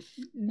 like,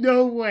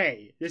 no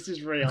way, this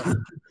is real.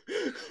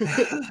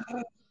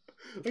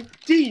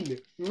 Like, Dean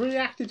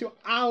reacted to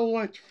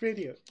our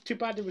video. Too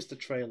bad it was the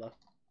trailer.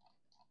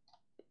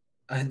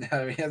 I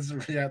know, he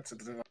hasn't reacted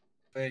to the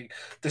thing,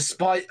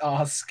 despite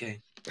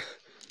asking.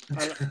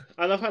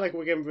 I love how, like,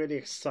 we're getting really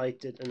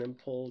excited and then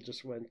Paul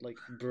just went, like,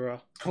 bruh.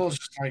 Paul's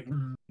just like,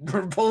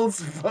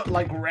 Paul's put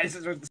like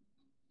residents.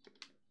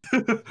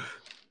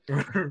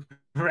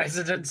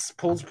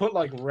 Paul's put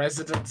like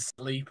resident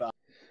sleeper.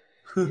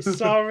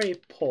 Sorry,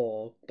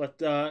 Paul, but,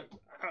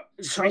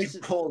 Sorry, Reese-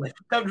 Paul, if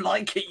you don't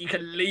like it, you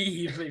can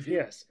leave. If you...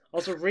 Yes.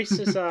 Also, Reese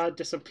has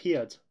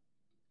disappeared.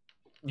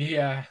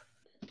 Yeah.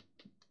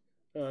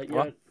 Yeah.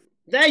 What?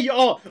 There you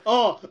are!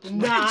 Oh,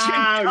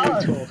 now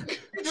you go? talk.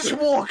 You just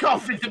walk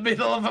off in the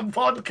middle of a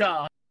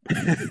podcast.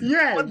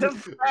 Yeah. What the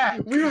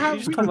fuck? We You have.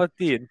 just talking about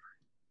Dean.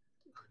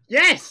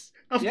 Yes!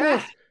 Of Yeah.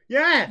 course!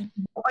 Yeah!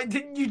 Why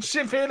didn't you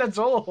chip in at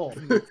all?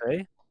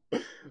 Okay.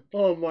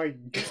 Oh my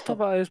Just god.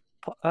 talk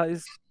about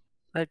his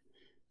like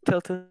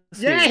Telltale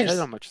series. Yes! I don't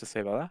have much to say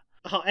about that.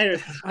 Oh,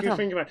 anyway, I good don't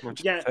thing about much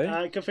to yeah,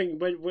 say. good thing.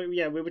 We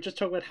were just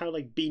talking about how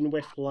like Bean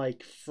whiffed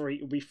like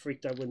we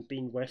freaked out when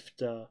Bean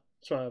whiffed.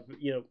 When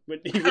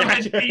he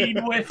reacted.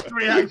 Dean Whiff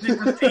reacting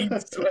to Dean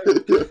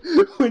Swift.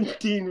 When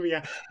Dean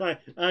reacted. Right,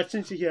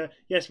 since you're here,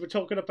 yes, we're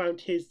talking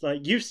about his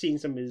like. You've seen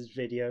some of his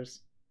videos.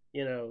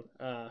 You know,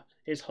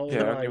 his whole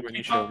Yeah, like. when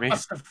you show me.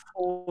 Must have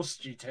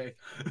forced you to.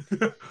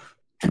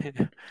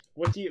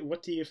 What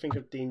do you think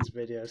of Dean's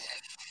videos?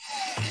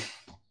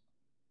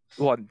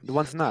 What? The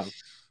ones now?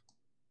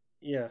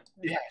 Yeah.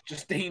 Yeah,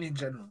 just Dean in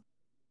general.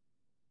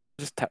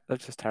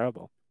 That's just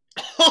terrible.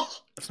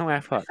 There's no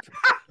effort.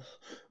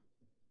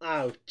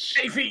 Ouch.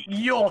 Davey,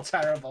 you're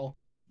terrible.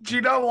 Do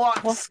you know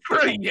what?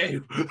 Screw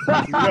you.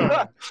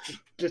 No.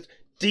 Just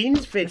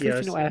Dean's There's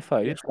videos. no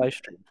effort. You just live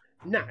stream.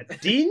 Nah,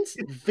 Dean's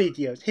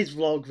videos, his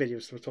vlog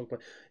videos. We're talking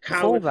about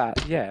Before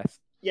that, yes.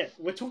 Yeah,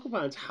 we're talking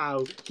about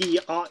how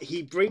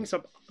he brings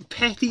up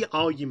petty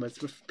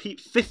arguments with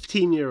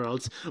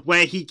 15-year-olds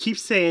where he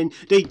keeps saying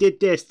they did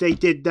this, they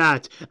did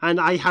that,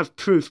 and I have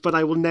proof, but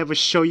I will never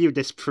show you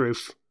this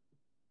proof.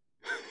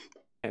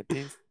 Yeah,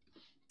 Dean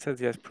says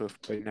he has proof,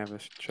 but he never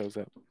shows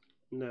up.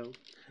 No.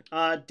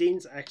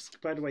 Dean's ex,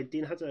 by the way,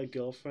 Dean had a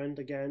girlfriend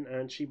again,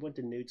 and she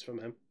wanted nudes from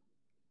him.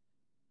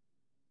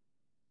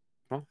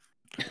 What?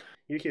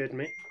 You heard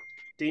me.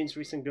 Dean's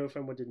recent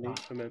girlfriend wanted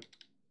nudes from him.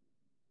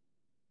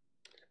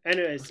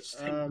 Anyways,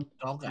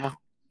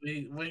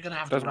 we're gonna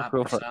have to Doesn't wrap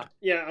go this for it. up.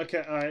 yeah,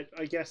 okay, alright,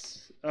 I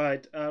guess,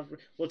 alright,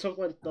 we'll talk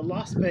about the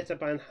last bit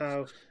about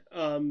how,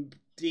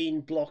 Dean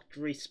blocked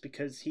Reese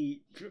because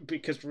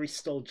Reese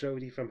stole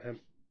Jodie from him.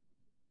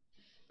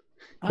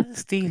 I didn't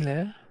steal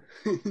her.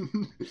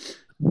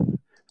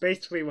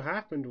 Basically, what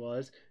happened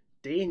was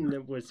Dean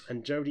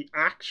and Jodie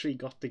actually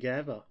got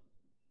together.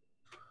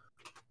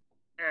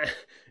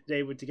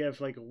 They were together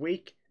for like a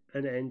week,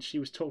 and then she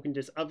was talking to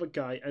this other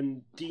guy,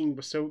 and Dean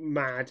was so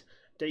mad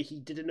that he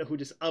didn't know who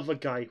this other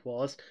guy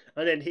was,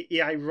 and then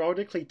he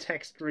ironically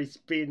texted Reese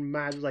being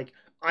mad, like,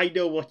 "I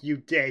know what you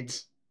did."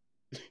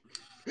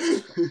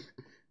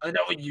 I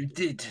know what you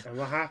did. And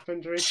what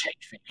happened, Reese? Check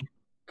me.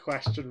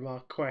 Question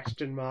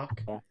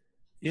mark.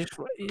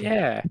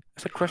 Yeah.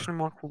 It's a question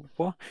mark.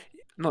 What?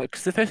 No,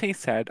 because the first thing he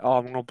said, "Oh,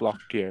 I'm gonna block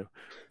you."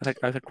 I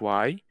was like,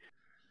 why?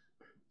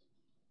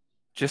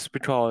 Just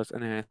because,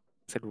 and then I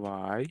said,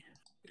 why?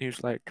 And he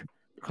was like,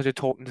 because you're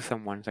talking to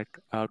someone. It's like,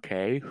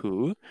 okay,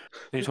 who?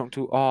 And you're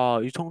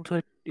talking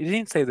to, he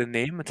didn't say the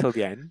name until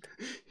the end.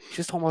 He's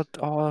just talking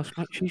about,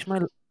 she's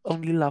my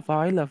only lover,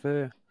 I love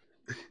her.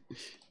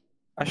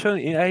 I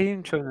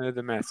even shown her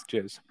the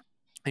messages.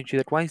 And she's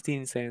like, why is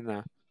Dean saying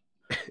that?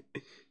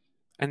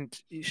 And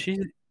she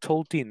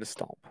told Dean to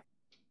stop.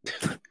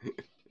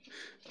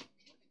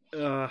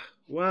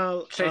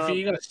 Well, Sophie,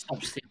 you gotta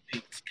stop stealing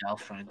people's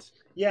girlfriends.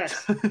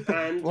 yes,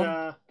 and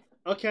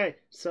okay,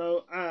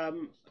 so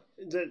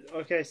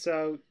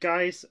so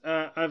guys,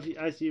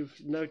 as you've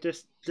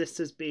noticed, this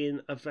has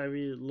been a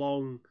very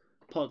long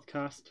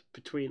podcast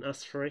between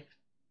us three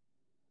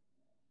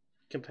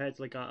compared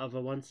to like our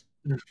other ones.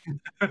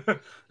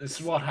 This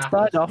is what happened.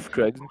 Started off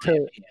good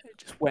until it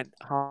just went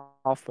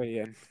halfway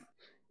in.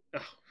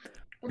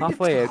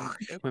 Halfway in,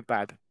 it went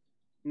bad.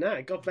 No,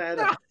 it got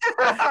better.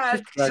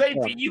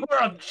 Sophie, you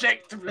were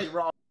objectively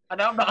wrong,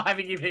 and I'm not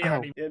having you here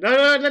anymore. Yeah,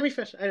 no, let me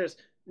finish. Anyways,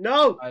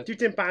 no, I- you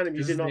didn't ban him. You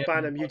this did is not the ban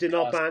end him. of You the did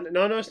not podcast. ban.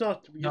 No, it's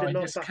not. You No, did I not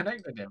ban.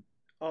 disconnected him.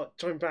 Oh,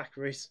 join back,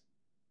 Reese.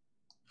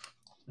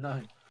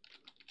 No.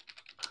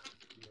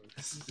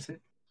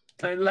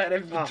 Don't let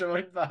him Oh.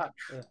 join back.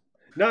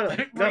 No.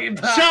 Don't bring him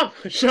back.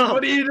 Shut up.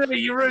 What are you doing?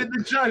 You ruined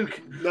the joke.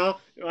 No,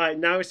 right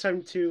now it's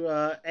time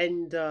to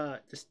end.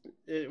 This,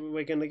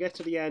 we're gonna get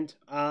to the end.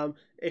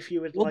 If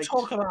you would We'll like,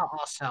 talk about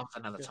ourselves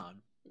another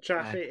time.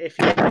 Traffic, if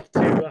you would like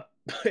to,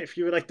 if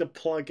you would like to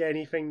plug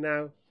anything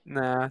now.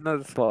 Nah, not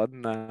this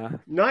one, nah.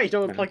 No, you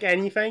don't want to No. plug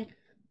anything.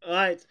 All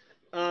right.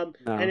 No.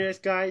 Anyways,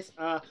 guys,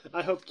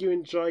 I hope you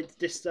enjoyed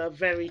this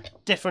very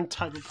different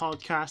type of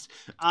podcast.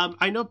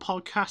 I know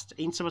podcast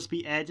ain't supposed to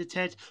be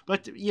edited,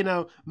 but you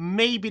know,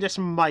 maybe this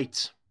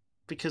might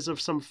because of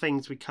some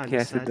things we kind of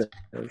Yes, said. it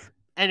does.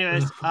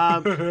 Anyways,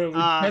 We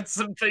said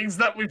some things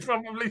that we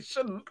probably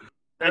shouldn't.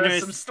 There are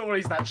Anyways- some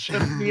stories that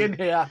shouldn't be in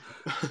here.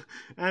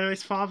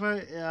 anyways,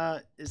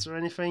 Father, is there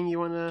anything you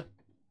want to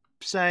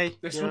say?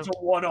 This You know? was a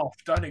one-off.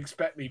 Don't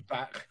expect me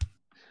back.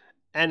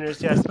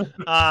 Anyways, yes.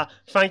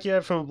 Thank you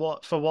everyone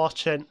for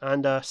watching,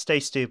 and stay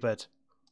stupid.